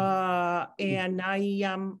 and I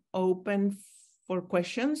am open for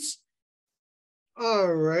questions.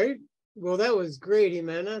 All right. Well, that was great,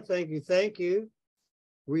 Ximena. Thank you. Thank you.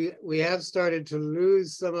 We have started to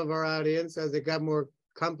lose some of our audience as it got more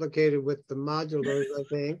complicated with the modulars, I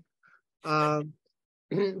think.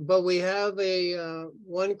 But we have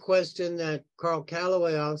one question that Carl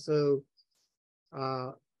Calloway also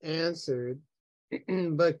answered.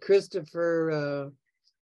 But Christopher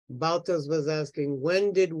Baltas was asking,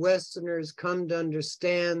 when did Westerners come to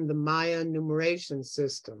understand the Maya numeration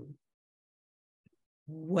system?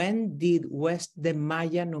 When did the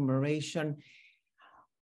Maya numeration?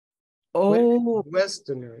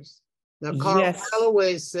 Westerners. Now, Carl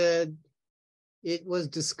Calloway said it was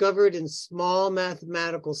discovered in small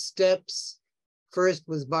mathematical steps. First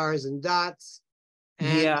was bars and dots.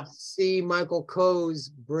 And see Michael Coe's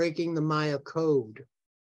Breaking the Maya Code.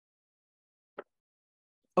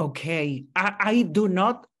 Okay, I do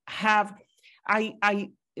not have,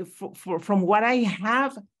 from what I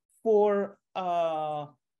have for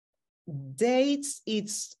dates,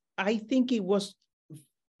 I think it was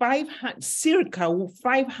 500, circa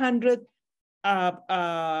 500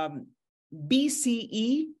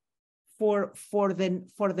 BCE for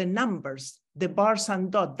the numbers, the bars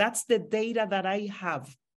and dots. That's the data that I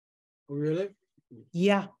have. Really?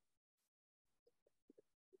 Yeah.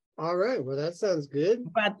 All right, well, that sounds good.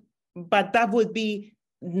 But that would be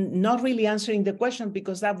not really answering the question,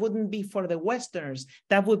 because that wouldn't be for the Westerners.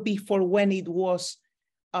 That would be for when it was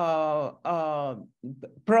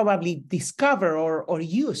probably discovered or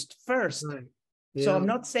used first. Right. Yeah. So I'm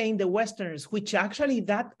not saying the Westerners, which actually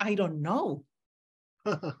that I don't know.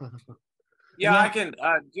 Yeah, I can,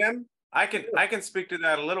 Jim, I can speak to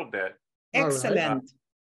that a little bit. Excellent.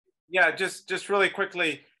 Yeah, just really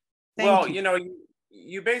quickly. Thank you. You know,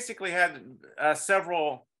 you basically had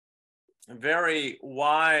several very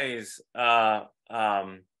wise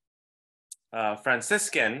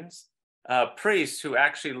Franciscans, priests who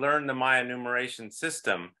actually learned the Maya numeration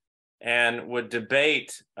system and would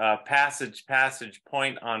debate passage,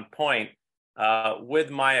 point on point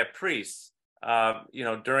with Maya priests, you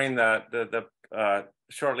know, during the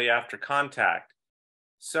shortly after contact.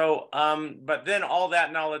 So, but then all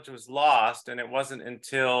that knowledge was lost, and it wasn't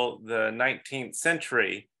until the 19th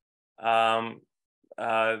century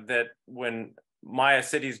that when Maya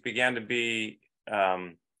cities began to be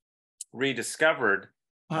rediscovered,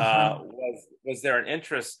 was there an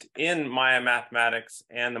interest in Maya mathematics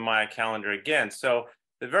and the Maya calendar again. So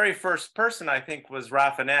the very first person, I think, was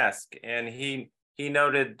Rafinesque, and he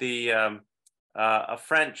noted a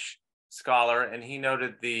French scholar, and he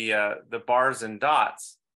noted the bars and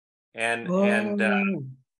dots, and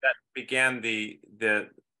that began the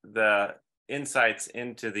insights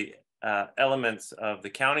into the elements of the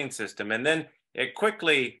counting system. And then it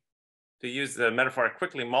quickly, to use the metaphor, it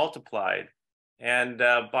quickly multiplied. And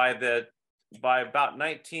by about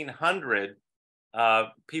 1900,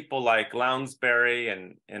 people like Lounsbury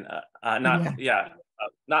and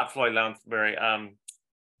not Floyd Lounsbury,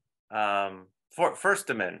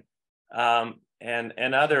 Fursteman,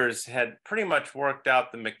 and others had pretty much worked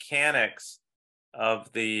out the mechanics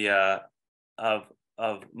of the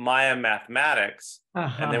of Maya mathematics,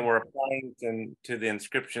 and then we're applying to the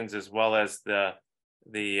inscriptions as well as the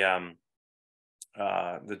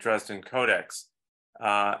Dresden Codex.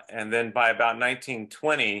 And then by about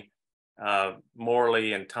 1920,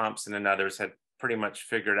 Morley and Thompson and others had pretty much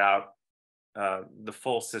figured out the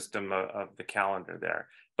full system of the calendar there.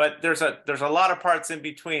 But there's a lot of parts in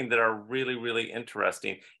between that are really, really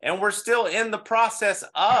interesting. And we're still in the process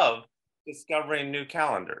of discovering new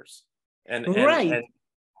calendars. And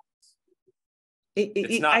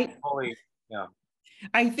it's not fully, yeah.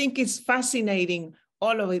 I think it's fascinating,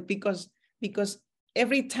 all of it, because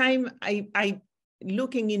every time I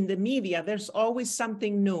looking in the media, there's always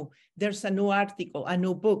something new. There's a new article, a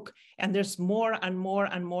new book, and there's more and more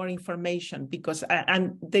and more information, because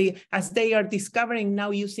as they are discovering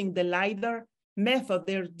now using the LiDAR method,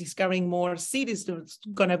 they're discovering more cities. There's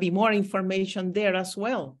going to be more information there as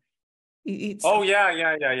well. Which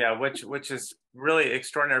is really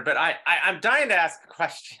extraordinary. But I'm dying to ask a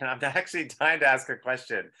question. I'm actually dying to ask a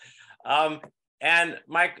question. And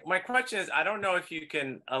my question is, I don't know if you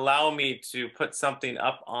can allow me to put something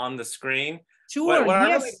up on the screen. Sure,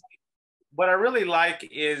 yes. What I really like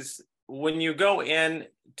is when you go in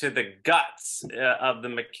to the guts of the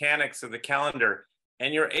mechanics of the calendar,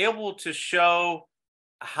 and you're able to show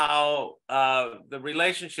how the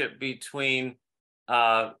relationship between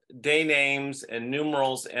day names and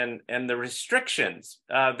numerals and the restrictions.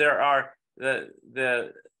 There are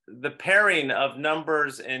the pairing of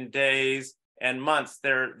numbers and days and months.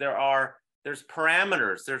 There's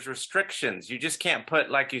parameters, there's restrictions. You just can't put,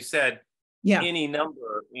 like you said, any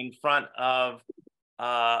number in front of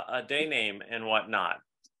a day name and whatnot.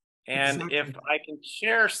 And if I can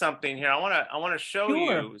share something here, I want to show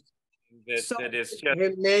you that is just.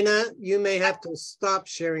 Ximena, you may have to stop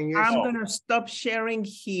sharing your. I'm going to stop sharing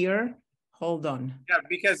here. Hold on. Yeah,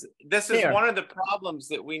 because this is one of the problems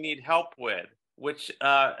that we need help with, which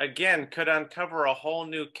again could uncover a whole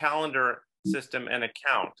new calendar system and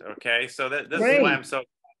account. Okay, so this is why I'm so.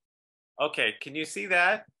 Okay, can you see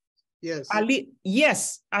that? Yes.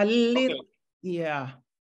 Yes, a little. Okay. Yeah.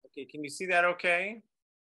 Okay, can you see that? Okay.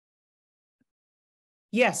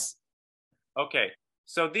 Yes. Okay.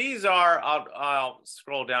 So these are, I'll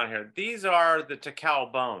scroll down here. These are the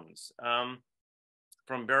Tikal bones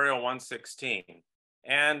from burial 116.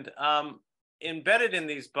 And embedded in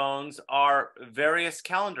these bones are various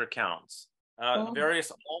calendar counts.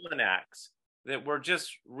 various almanacs that we're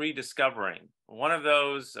just rediscovering. One of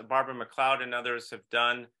those, Barbara McLeod and others have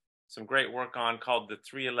done some great work on, called the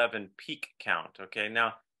 311 peak count. Okay,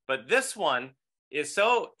 now, but this one is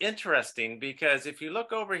so interesting because if you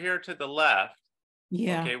look over here to the left,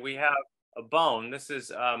 okay, we have a bone. This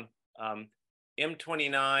is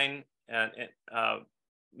M29 and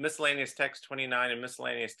miscellaneous text 29 and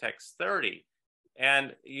miscellaneous text 30.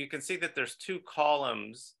 And you can see that there's two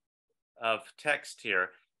columns of text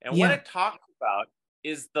here. And what it talks about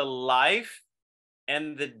is the life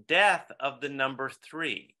and the death of the number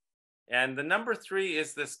 3. And the number 3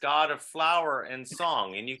 is this god of flower and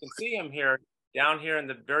song. And you can see him here, down here in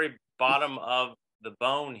the very bottom of the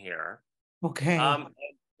bone here. Okay.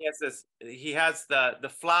 He has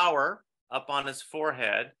the flower up on his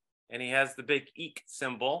forehead, and he has the big eek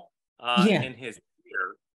symbol in his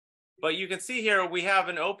ear. But you can see here we have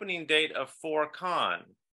an opening date of 4 Khan.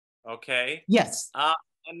 Okay. Yes.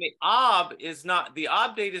 And the Ab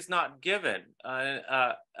date is not given.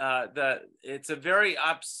 It's a very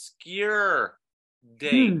obscure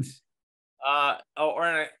date,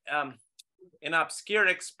 or an obscure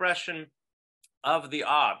expression of the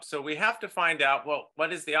Ab. So we have to find out, well,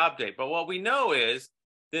 what is the Ab date? But what we know is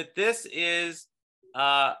that this is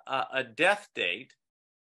a death date.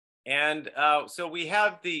 And so we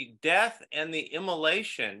have the death and the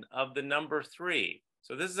immolation of the number 3.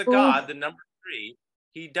 So this is a god, the number 3.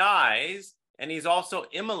 He dies, and he's also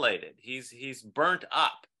immolated. He's burnt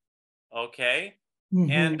up, okay?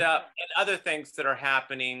 And other things that are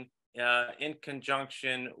happening in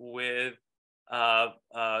conjunction with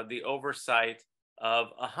the oversight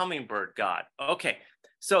of a hummingbird god. Okay,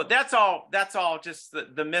 so that's all just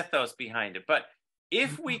the mythos behind it. But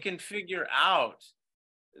if we can figure out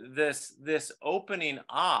this opening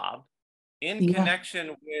Ab in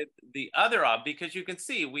connection with the other Ab, because you can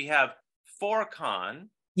see we have 4 Khan.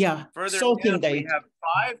 Further down, we have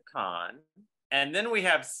 5 Khan, and then we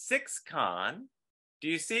have 6 Khan. Do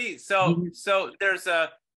you see? So there's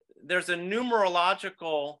a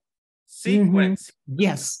numerological sequence.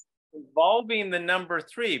 Involving the number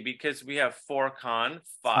 3, because we have 4 Khan,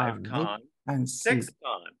 5 Khan, and 6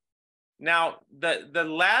 Khan. Now the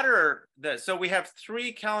latter, so we have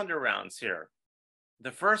 3 calendar rounds here.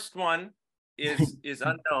 The first one is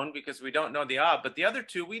unknown because we don't know the Ab, but the other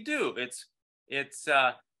 2 we do.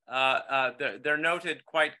 They're noted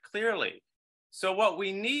quite clearly. So what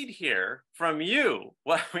we need here from you,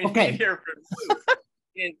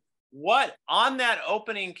 is what on that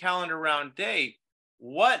opening calendar round date,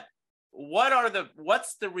 what's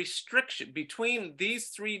the restriction between these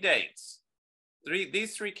 3 dates,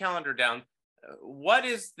 these 3 calendar down? What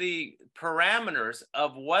is the parameters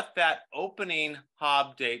of what that opening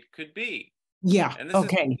Haab date could be? And this is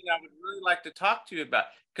something I would really like to talk to you about,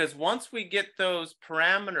 because once we get those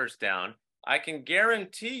parameters down, I can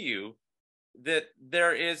guarantee you that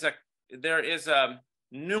there is a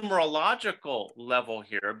numerological level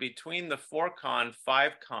here between the 4 Khan,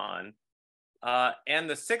 5 Khan, and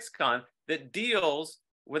the 6 Khan that deals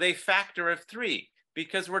with a factor of 3,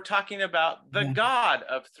 because we're talking about the god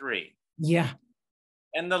of 3.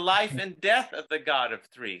 And the life and death of the god of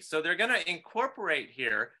 3. So they're going to incorporate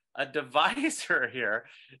here a divisor here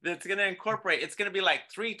that's going to incorporate, it's going to be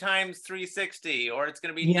like 3 times 360, or it's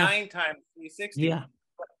going to be 9 times 360. But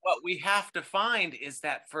what we have to find is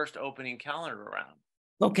that first opening calendar round.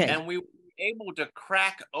 And we were able to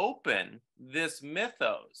crack open this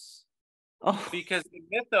mythos, because the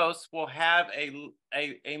mythos will have a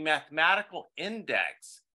mathematical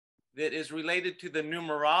index that is related to the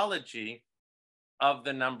numerology of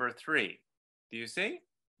the number 3. Do you see?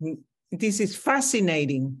 This is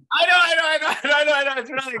fascinating. I know. It's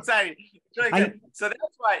really exciting. It's really exciting. So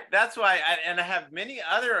that's why, and I have many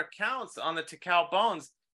other accounts on the Tikal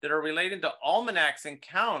bones that are related to almanacs and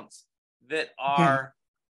counts that are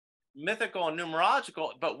mythical and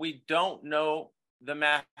numerological, but we don't know the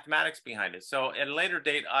mathematics behind it. So at a later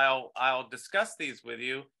date, I'll discuss these with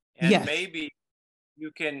you, and maybe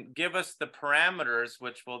you can give us the parameters,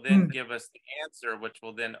 which will then give us the answer, which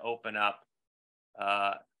will then open up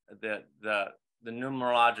the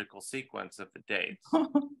numerological sequence of the dates.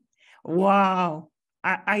 Wow.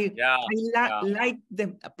 I like the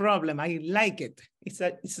problem. I like it. It's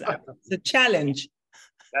a challenge.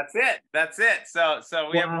 That's it. So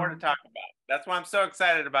we have more to talk about. That's why I'm so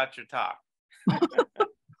excited about your talk.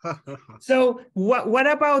 So what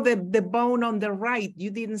about the bone on the right? You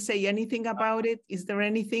didn't say anything about it. Is there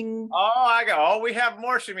anything? We have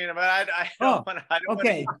more, Ximena, but I don't want to.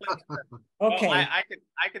 Okay. I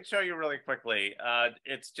could show you really quickly.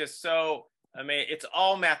 It's just so, it's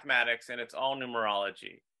all mathematics and it's all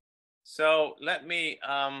numerology. So let me,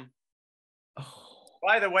 by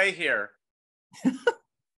the way here,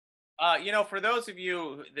 you know, for those of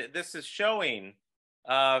you, this is showing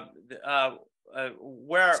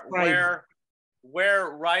where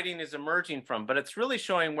writing is emerging from, but it's really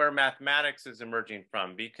showing where mathematics is emerging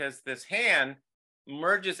from, because this hand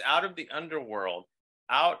merges out of the underworld,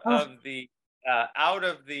 out of the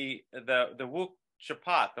Wuk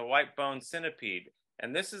Chapat, the white bone centipede,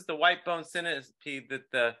 and this is the white bone centipede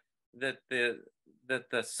that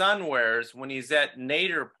the sun wears when he's at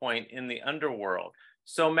nadir point in the underworld.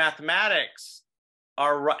 So mathematics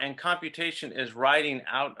and computation is writing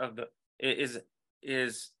out of the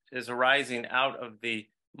is arising out of the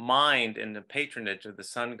mind and the patronage of the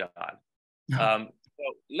sun god. So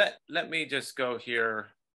let me just go here.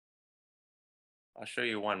 I'll show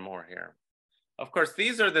you one more here. Of course,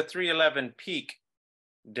 these are the 311 peak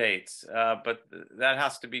dates, but that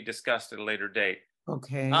has to be discussed at a later date.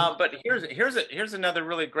 Okay. But here's another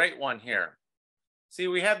really great one here. See,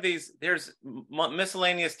 we have these. There's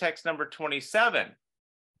miscellaneous text number 27.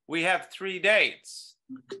 We have 3 dates: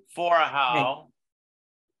 for how,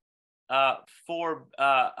 I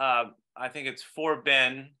think it's 4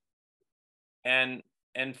 Ben, and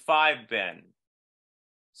 5 Ben.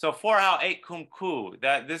 So 4 how 8 kum ku.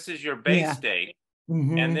 That this is your base date,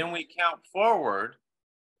 and then we count forward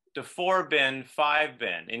to 4 Ben, 5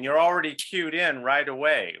 Ben, and you're already cued in right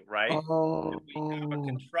away, right? Oh. We have a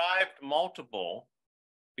contrived multiple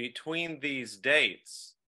between these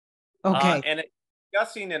dates. Okay. And it's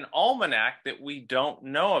discussing an almanac that we don't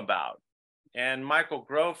know about. And Michael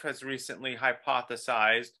Grove has recently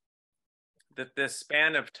hypothesized that this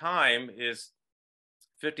span of time is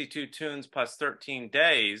 52 tunes plus 13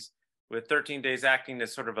 days, with 13 days acting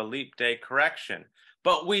as sort of a leap day correction.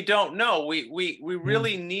 But we don't know. We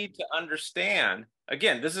really need to understand.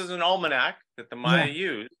 Again, this is an almanac that the Maya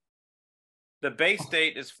used. The base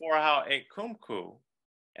date is 4 how 8 kum ku.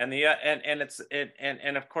 And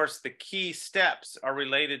and of course the key steps are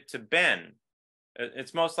related to Ben.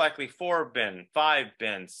 It's most likely 4 Ben, 5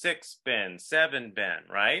 Ben, 6 Ben, 7 Ben,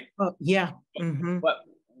 right? Oh, yeah.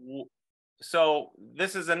 So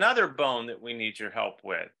this is another bone that we need your help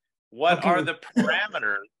with. What are the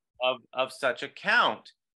parameters of such a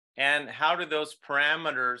count, and how do those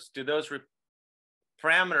parameters do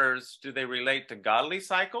they relate to godly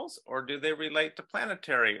cycles, or do they relate to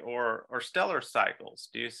planetary or stellar cycles?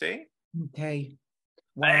 Do you see? Okay.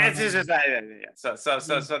 Wow. It's just, so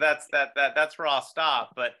that's where I'll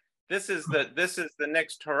stop. But this is the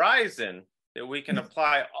next horizon that we can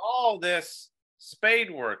apply all this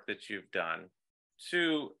spade work that you've done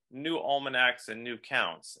to new almanacs and new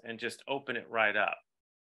counts, and just open it right up.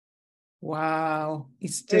 Wow.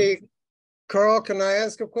 Hey, Carl, can I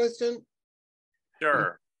ask a question?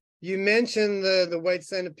 Sure. You mentioned the white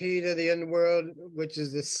centipede of the underworld, which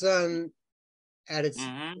is the sun at its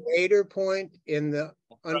nadir point in the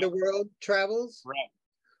underworld travels.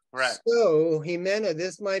 Right. So, Ximena,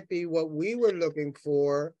 this might be what we were looking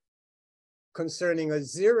for concerning a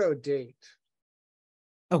 0 date.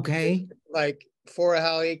 Okay. Like 4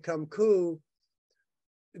 how 8 kum ku,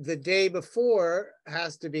 the day before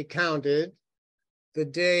has to be counted. The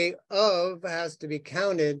day of has to be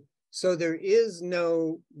counted. So there is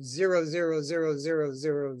no 0, 0, 0, 0,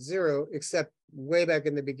 0, 0, except way back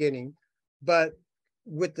in the beginning. But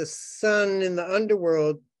with the sun in the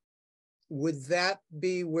underworld, would that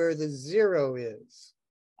be where the 0 is?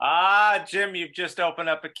 Ah, Jim, you've just opened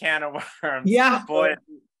up a can of worms. Yeah. Boy,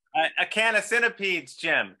 a can of centipedes,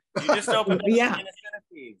 Jim. You just opened up a can of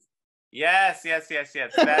centipedes. Yes.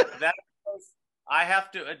 That I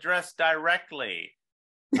have to address directly.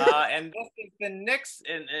 And this is the next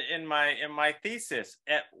in my thesis.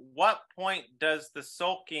 At what point does the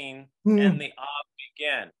sulking and the ob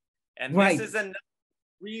begin? And this is a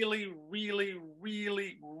really, really,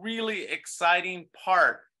 really, really exciting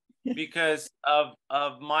part, because of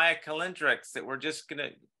Maya calendrics that we're just going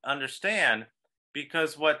to understand.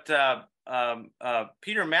 Because what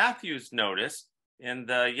Peter Matthews noticed in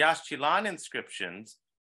the Yaxchilan inscriptions,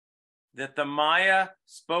 that the Maya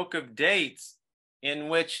spoke of dates in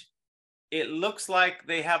which it looks like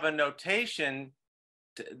they have a notation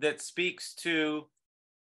that speaks to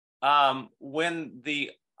when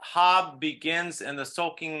the Haab begins and the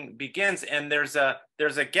sulking begins, and there's a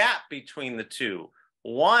gap between the two.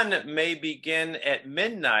 One may begin at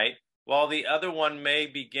midnight, while the other one may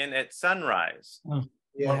begin at sunrise,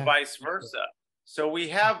 or vice versa. So we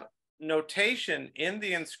have notation in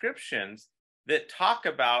the inscriptions that talk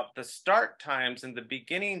about the start times and the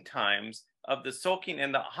beginning times of the sulking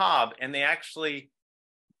and the Haab, and they actually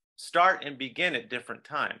start and begin at different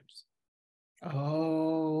times.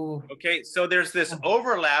 Oh. Okay, so there's this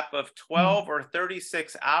overlap of 12 or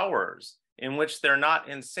 36 hours in which they're not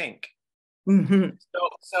in sync. Mm-hmm.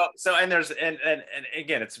 So and there's and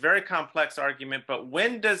again, it's a very complex argument, but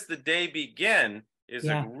when does the day begin is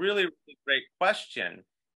a really, really great question.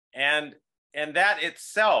 And that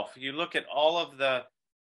itself, you look at all of the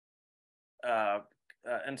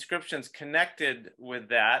inscriptions connected with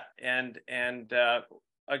that, and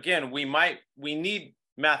again, we need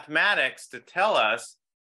mathematics to tell us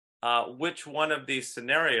which one of these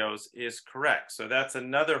scenarios is correct. So that's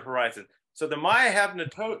another horizon. So the Maya have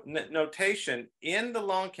notation in the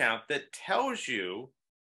long count that tells you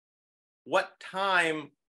what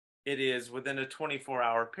time it is within a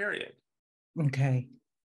 24-hour period. Okay.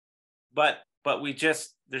 But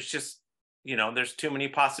there's just, there's too many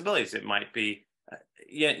possibilities. It might be,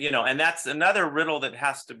 and that's another riddle that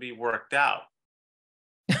has to be worked out.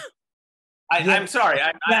 I'm sorry.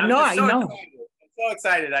 I'm so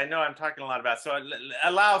excited. I know I'm talking a lot about it. So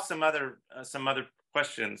allow some other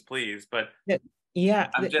questions, please. But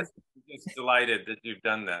I'm just delighted that you've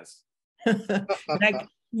done this.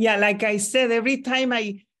 Like I said, every time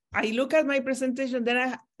I look at my presentation,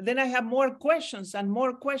 then I have more questions and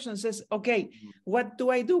more questions. Says, okay, what do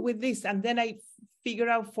I do with this? And then I figure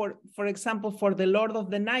out, for example, for the Lord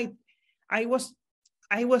of the Night, I was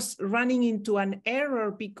running into an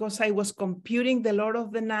error because I was computing the Lord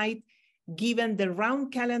of the Night given the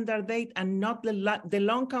round calendar date and not the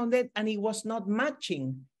long count date, and it was not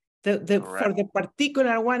matching for the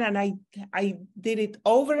particular one, and I did it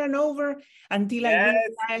over and over until I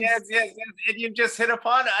realized. Yes, and you just hit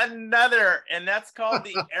upon another, and that's called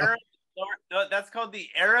the errant. That's called the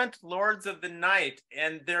errant lords of the night,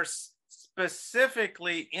 and they're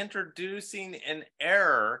specifically introducing an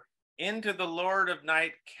error into the Lord of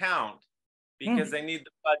Night count because they need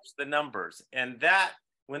to fudge the numbers, and that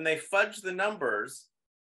when they fudge the numbers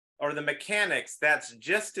or the mechanics, that's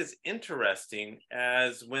just as interesting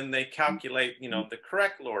as when they calculate, the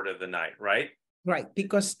correct Lord of the Night, right? Right,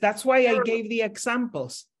 because that's why I gave the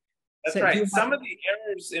examples. That's so right. Some of the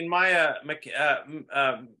errors in Maya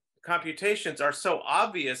computations are so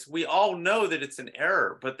obvious, we all know that it's an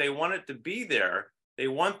error, but they want it to be there. They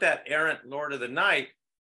want that errant Lord of the Night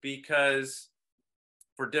because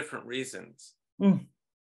for different reasons.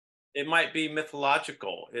 It might be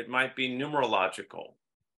mythological. It might be numerological.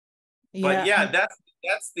 But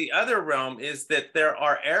that's the other realm, is that there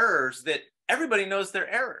are errors that everybody knows they're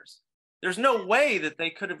errors. There's no way that they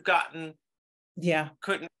could have gotten the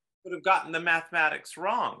mathematics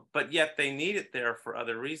wrong, but yet they need it there for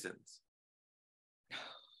other reasons.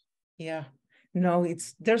 Yeah. No,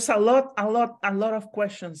 there's a lot of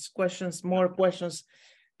questions, more questions.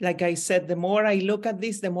 Like I said, the more I look at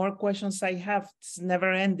this, the more questions I have. It's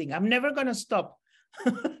never ending. I'm never going to stop.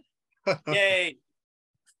 Yay.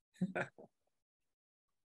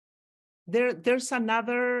 There's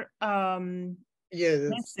another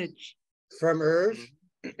message from Irv.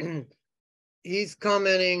 He's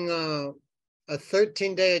commenting a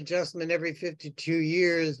 13-day adjustment every 52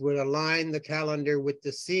 years would align the calendar with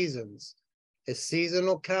the seasons. A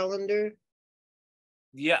seasonal calendar?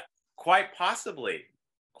 Yeah, quite possibly.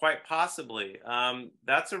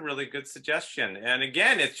 That's a really good suggestion. And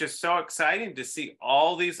again, it's just so exciting to see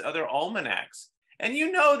all these other almanacs. And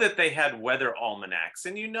that they had weather almanacs,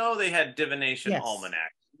 and they had divination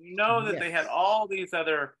almanacs. That they had all these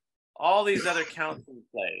other counting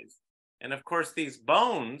plays. And of course, these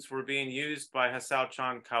bones were being used by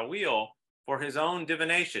Hasao-chan Kawil for his own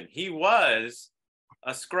divination. He was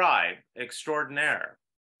a scribe extraordinaire.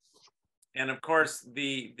 And of course,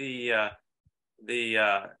 the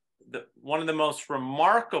one of the most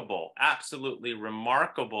remarkable, absolutely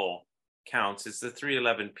remarkable counts is the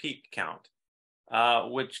 311 peak count,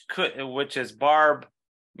 which as Barb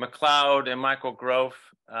McLeod and Michael Groff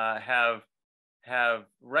have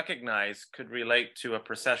recognized could relate to a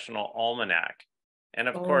processional almanac. And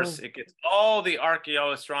of course, it gets all the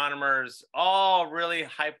archaeoastronomers all really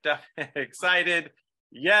hyped up and excited.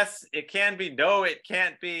 Yes, it can be. No, it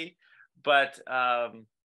can't be. But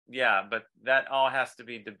but that all has to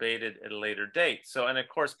be debated at a later date. So, and of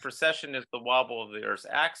course, precession is the wobble of the Earth's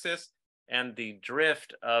axis and the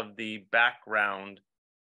drift of the background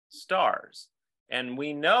stars. And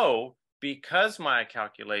we know, because Maya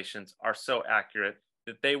calculations are so accurate,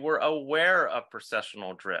 that they were aware of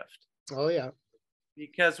precessional drift. Oh, yeah.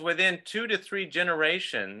 Because within 2 to 3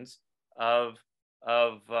 generations of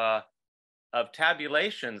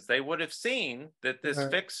tabulations, they would have seen that this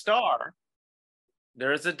fixed star,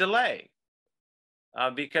 there is a delay.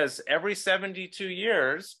 because every 72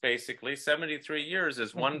 years, basically 73 years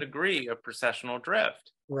is 1 degree of precessional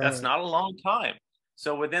drift. Right. That's not a long time.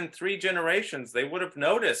 So within 3 generations, they would have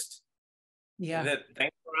noticed that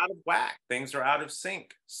things are out of whack, things are out of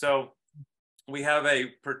sync. So we have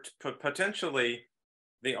a potentially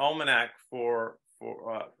the almanac for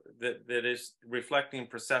that is reflecting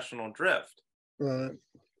precessional drift. Right.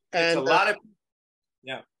 And a lot of,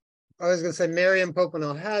 yeah. I was going to say, Miriam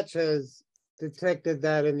Popenow Hatch has detected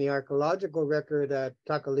that in the archaeological record at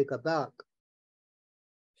Takalika.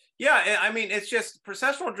 Yeah, I mean, it's just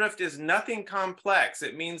precessional drift is nothing complex.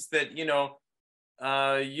 It means that, you know,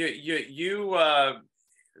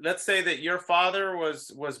 let's say that your father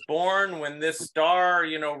was born when this star,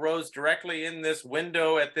 you know, rose directly in this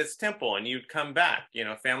window at this temple, and you'd come back, you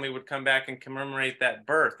know, family would come back and commemorate that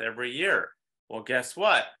birth every year. Well, guess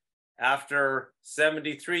what? After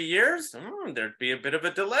 73 years, there'd be a bit of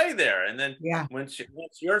a delay there. And then once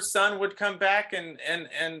your son would come back and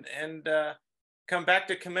come back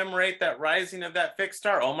to commemorate that rising of that fixed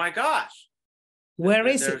star, oh my gosh. Where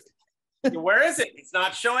is it? Where is it? It's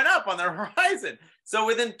not showing up on the horizon. So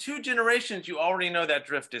within 2 generations, you already know that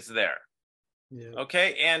drift is there. Yeah.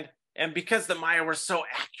 Okay, and because the Maya were so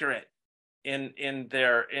accurate in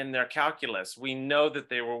their calculus, we know that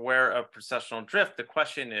they were aware of precessional drift. The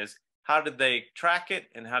question is, how did they track it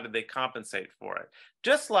and how did they compensate for it?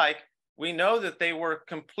 Just like we know that they were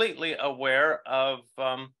completely aware of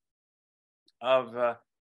the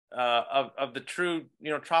true, you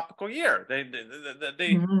know, tropical year,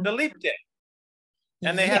 the leap day.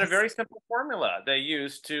 And they had a very simple formula they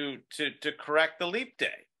used to correct the leap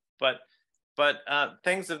day, but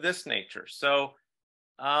things of this nature. So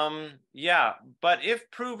yeah, but if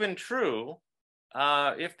proven true,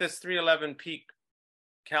 if this 311 peak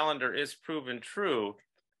calendar is proven true,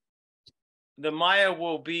 the Maya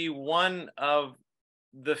will be one of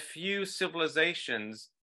the few civilizations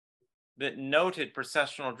that noted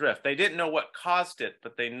precessional drift. They didn't know what caused it,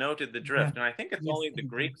 but they noted the drift. And I think it's only the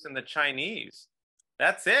Greeks and the Chinese.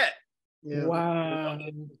 That's it. Yeah. Wow.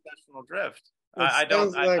 Precessional drift. I'd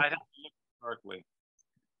have to look historically.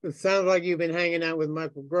 It sounds like you've been hanging out with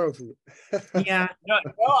Michael Grove. Yeah. No,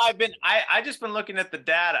 I just been looking at the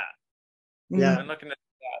data. Yeah. I've been looking at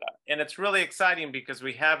the data. And it's really exciting because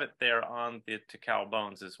we have it there on the Tikal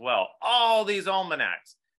bones as well. All these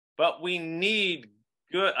almanacs. But we need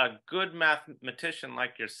a good mathematician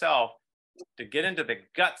like yourself to get into the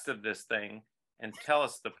guts of this thing and tell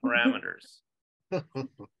us the parameters.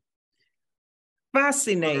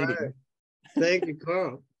 Fascinating. Right. Thank you,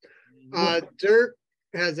 Carl. Dirk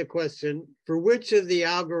has a question. For which of the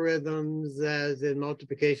algorithms, as in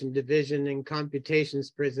multiplication, division, and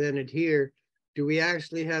computations presented here, do we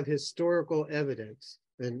actually have historical evidence?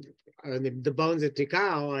 And the bones at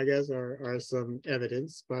Tikal, I guess, are some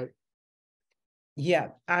evidence, but yeah,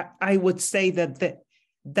 I would say that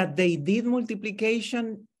they did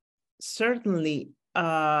multiplication, certainly.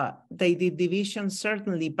 They did division,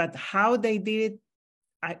 certainly, but how they did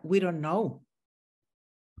it, we don't know.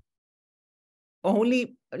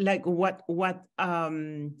 Only like what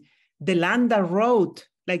Aztlander wrote,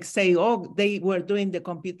 like say, oh, they were doing the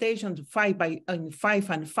computations 5 and 5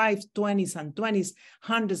 and 5, 20s and 20s,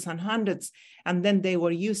 hundreds and hundreds, and then they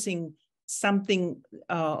were using something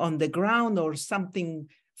on the ground or something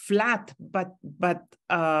flat, but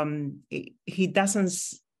he doesn't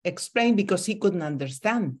explain because he couldn't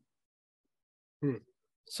understand.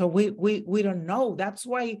 So we don't know. That's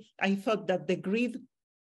why I thought that the grid,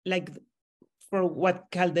 like for what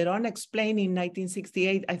Calderon explained in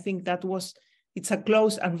 1968, I think it's a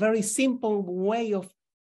close and very simple way of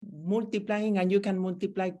multiplying, and you can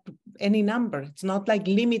multiply any number. It's not like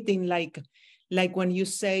limiting, like when you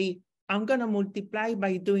say, I'm gonna multiply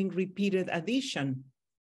by doing repeated addition.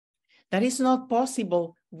 That is not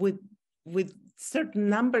possible with certain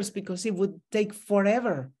numbers because it would take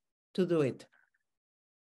forever to do it.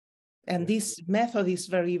 And this method is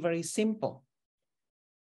very, very simple.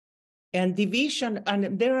 And division,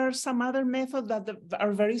 and there are some other methods that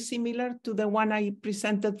are very similar to the one I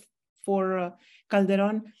presented for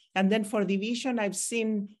Calderon. And then for division, I've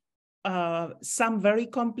seen some very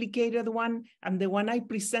complicated one. And the one I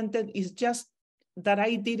presented is just that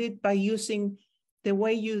I did it by using the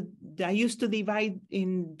way I used to divide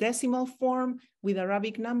in decimal form with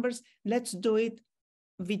Arabic numbers. Let's do it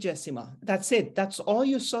vigesimal. That's it. That's all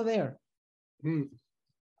you saw there.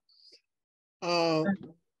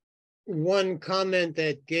 One comment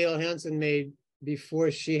that Gail Hansen made before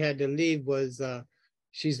she had to leave was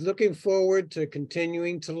she's looking forward to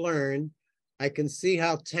continuing to learn. I can see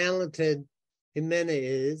how talented Ximena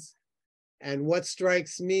is, And what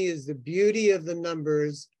strikes me is the beauty of the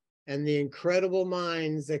numbers and the incredible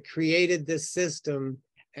minds that created this system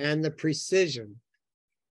and the precision.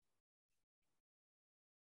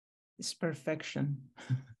 It's perfection.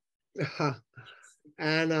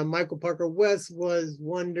 And Michael Parker West was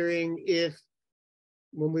wondering if,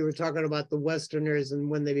 when we were talking about the Westerners and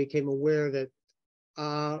when they became aware that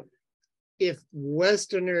if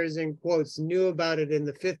Westerners, in quotes, knew about it in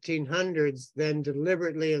the 1500s, then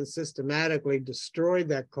deliberately and systematically destroyed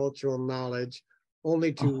that cultural knowledge,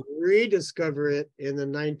 only to rediscover it in the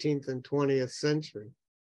 19th and 20th century.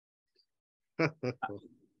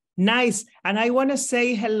 Nice. And I want to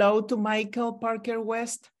say hello to Michael Parker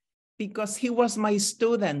West because he was my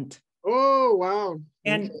student. Oh, wow.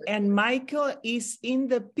 And Michael is in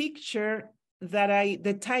the picture that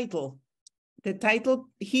the title,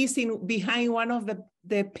 he's behind one of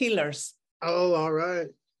the pillars. Oh, all right.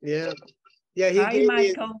 Yeah. Yeah. Hi,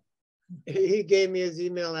 Michael. He gave me his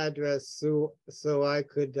email address so I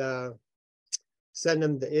could send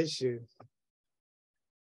him the issue.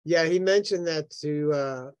 Yeah, he mentioned that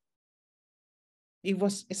to it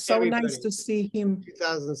was so everybody. Nice to see him.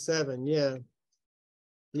 2007, yeah.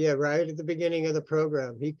 Yeah, right at the beginning of the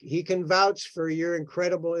program. He can vouch for your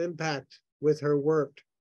incredible impact with her work.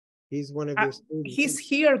 He's one of your students. He's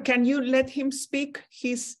here. Can you let him speak?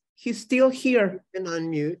 He's still here. You can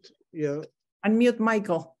unmute, yeah. Unmute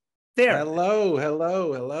Michael. There. Hello.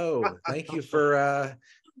 Thank you for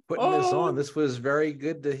putting this on. This was very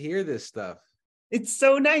good to hear this stuff. It's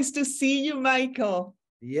so nice to see you, Michael.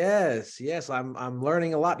 Yes. I'm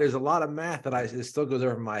learning a lot. There's a lot of math that it still goes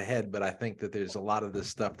over my head, but I think that there's a lot of this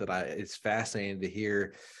stuff that it's fascinating to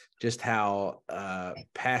hear just how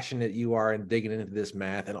passionate you are in digging into this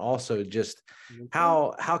math, and also just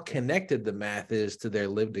how connected the math is to their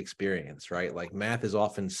lived experience, right? Like math is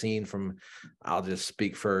often seen from, I'll just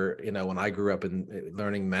speak for, when I grew up in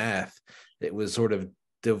learning math, it was sort of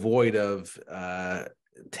devoid of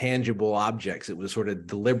tangible objects. It was sort of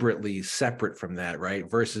deliberately separate from that, right?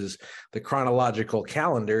 Versus the chronological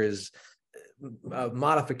calendar is a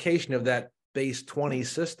modification of that base 20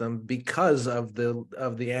 system because of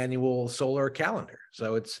the annual solar calendar.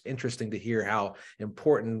 So it's interesting to hear how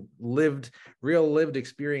important real lived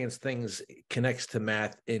experience things connects to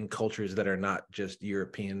math in cultures that are not just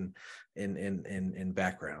European in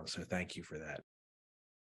background. So thank you for that.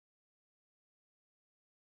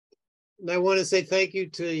 And I want to say thank you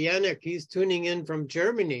to Yannick. He's tuning in from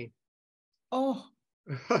Germany. Oh.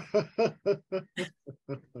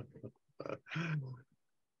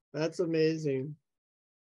 That's amazing.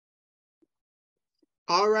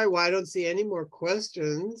 All right, well, I don't see any more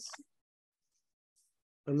questions.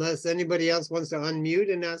 Unless anybody else wants to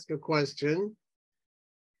unmute and ask a question.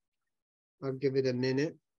 I'll give it a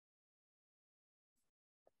minute.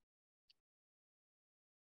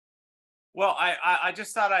 Well, I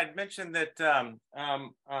just thought I'd mention that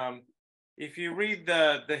if you read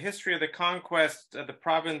the history of the conquest of the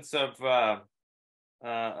province of the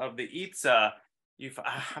Itza,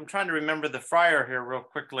 I'm trying to remember the friar here real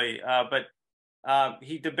quickly, but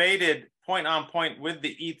he debated point on point with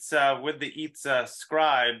the Itza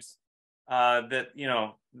scribes that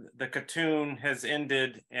the Khatun has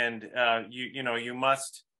ended, and you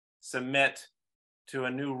must submit to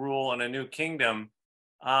a new rule and a new kingdom.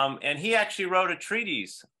 And he actually wrote a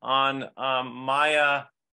treatise on Maya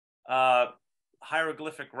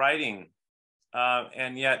hieroglyphic writing,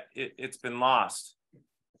 and yet it's been lost.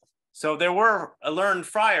 So there were learned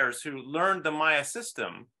friars who learned the Maya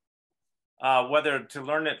system, whether to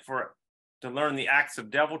learn the acts of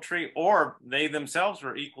deviltry, or they themselves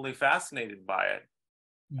were equally fascinated by it,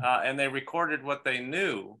 and they recorded what they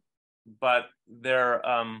knew, but their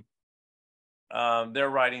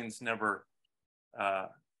writings never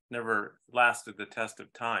lasted the test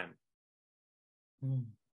of time.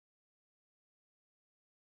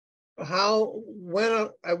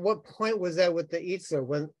 At what point was that with the Itza?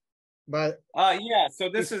 So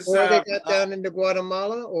this is before they got down into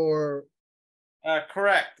Guatemala, or?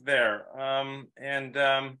 Correct there. And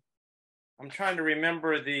I'm trying to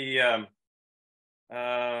remember the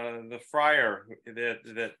friar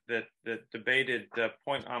that debated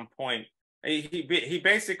point on point. He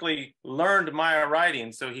basically learned Maya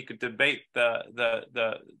writing so he could debate the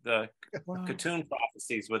Khatun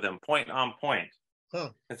prophecies with him point on point. Huh.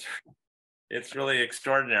 It's really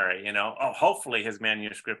extraordinary, hopefully his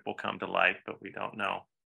manuscript will come to light, but we don't know.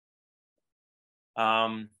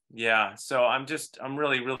 Yeah, so I'm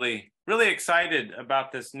really excited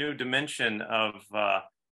about this new dimension of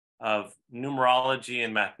numerology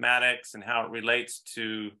and mathematics, and how it relates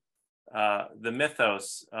to the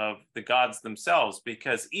mythos of the gods themselves,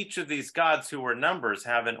 because each of these gods who were numbers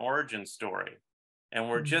have an origin story. And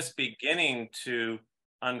we're just beginning to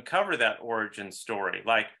uncover that origin story,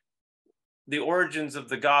 like the origins of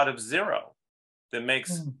the god of zero that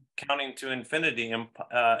makes counting to infinity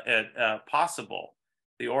possible.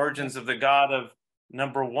 The origins of the god of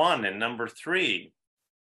number 1 and number 3.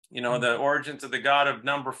 You know, the origins of the god of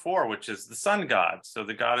number 4, which is the sun god. So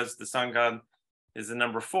the sun god is the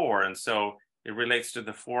number 4. And so it relates to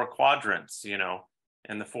the 4 quadrants, you know,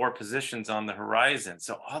 and the 4 positions on the horizon.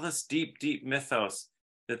 So all this deep, deep mythos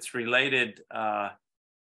that's related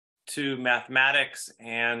to mathematics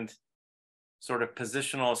and sort of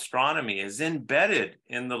positional astronomy is embedded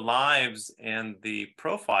in the lives and the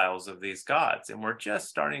profiles of these gods. And we're just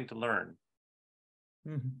starting to learn.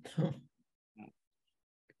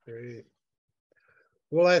 Great.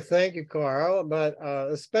 Well, I thank you, Carl, but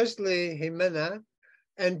especially Ximena.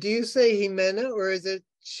 And do you say Ximena or is it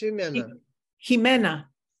Ximena? Ximena.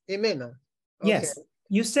 Ximena. Okay. Yes,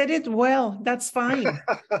 you said it well. That's fine.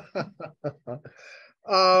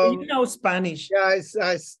 You know Spanish. Yeah,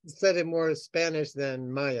 I said it more Spanish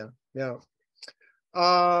than Maya. Yeah.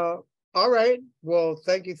 All right. Well,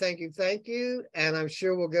 thank you. And I'm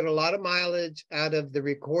sure we'll get a lot of mileage out of the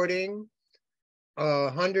recording.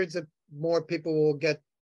 Hundreds of more people will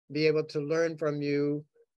be able to learn from you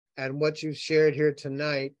and what you've shared here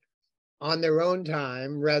tonight on their own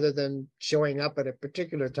time rather than showing up at a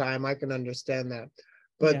particular time. I can understand that.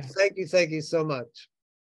 But yes. Thank you so much.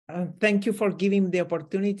 Thank you for giving me the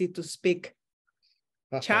opportunity to speak.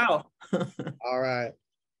 Ciao. All right.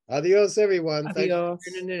 Adios, everyone. Adios.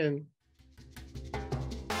 Thanks for tuning in.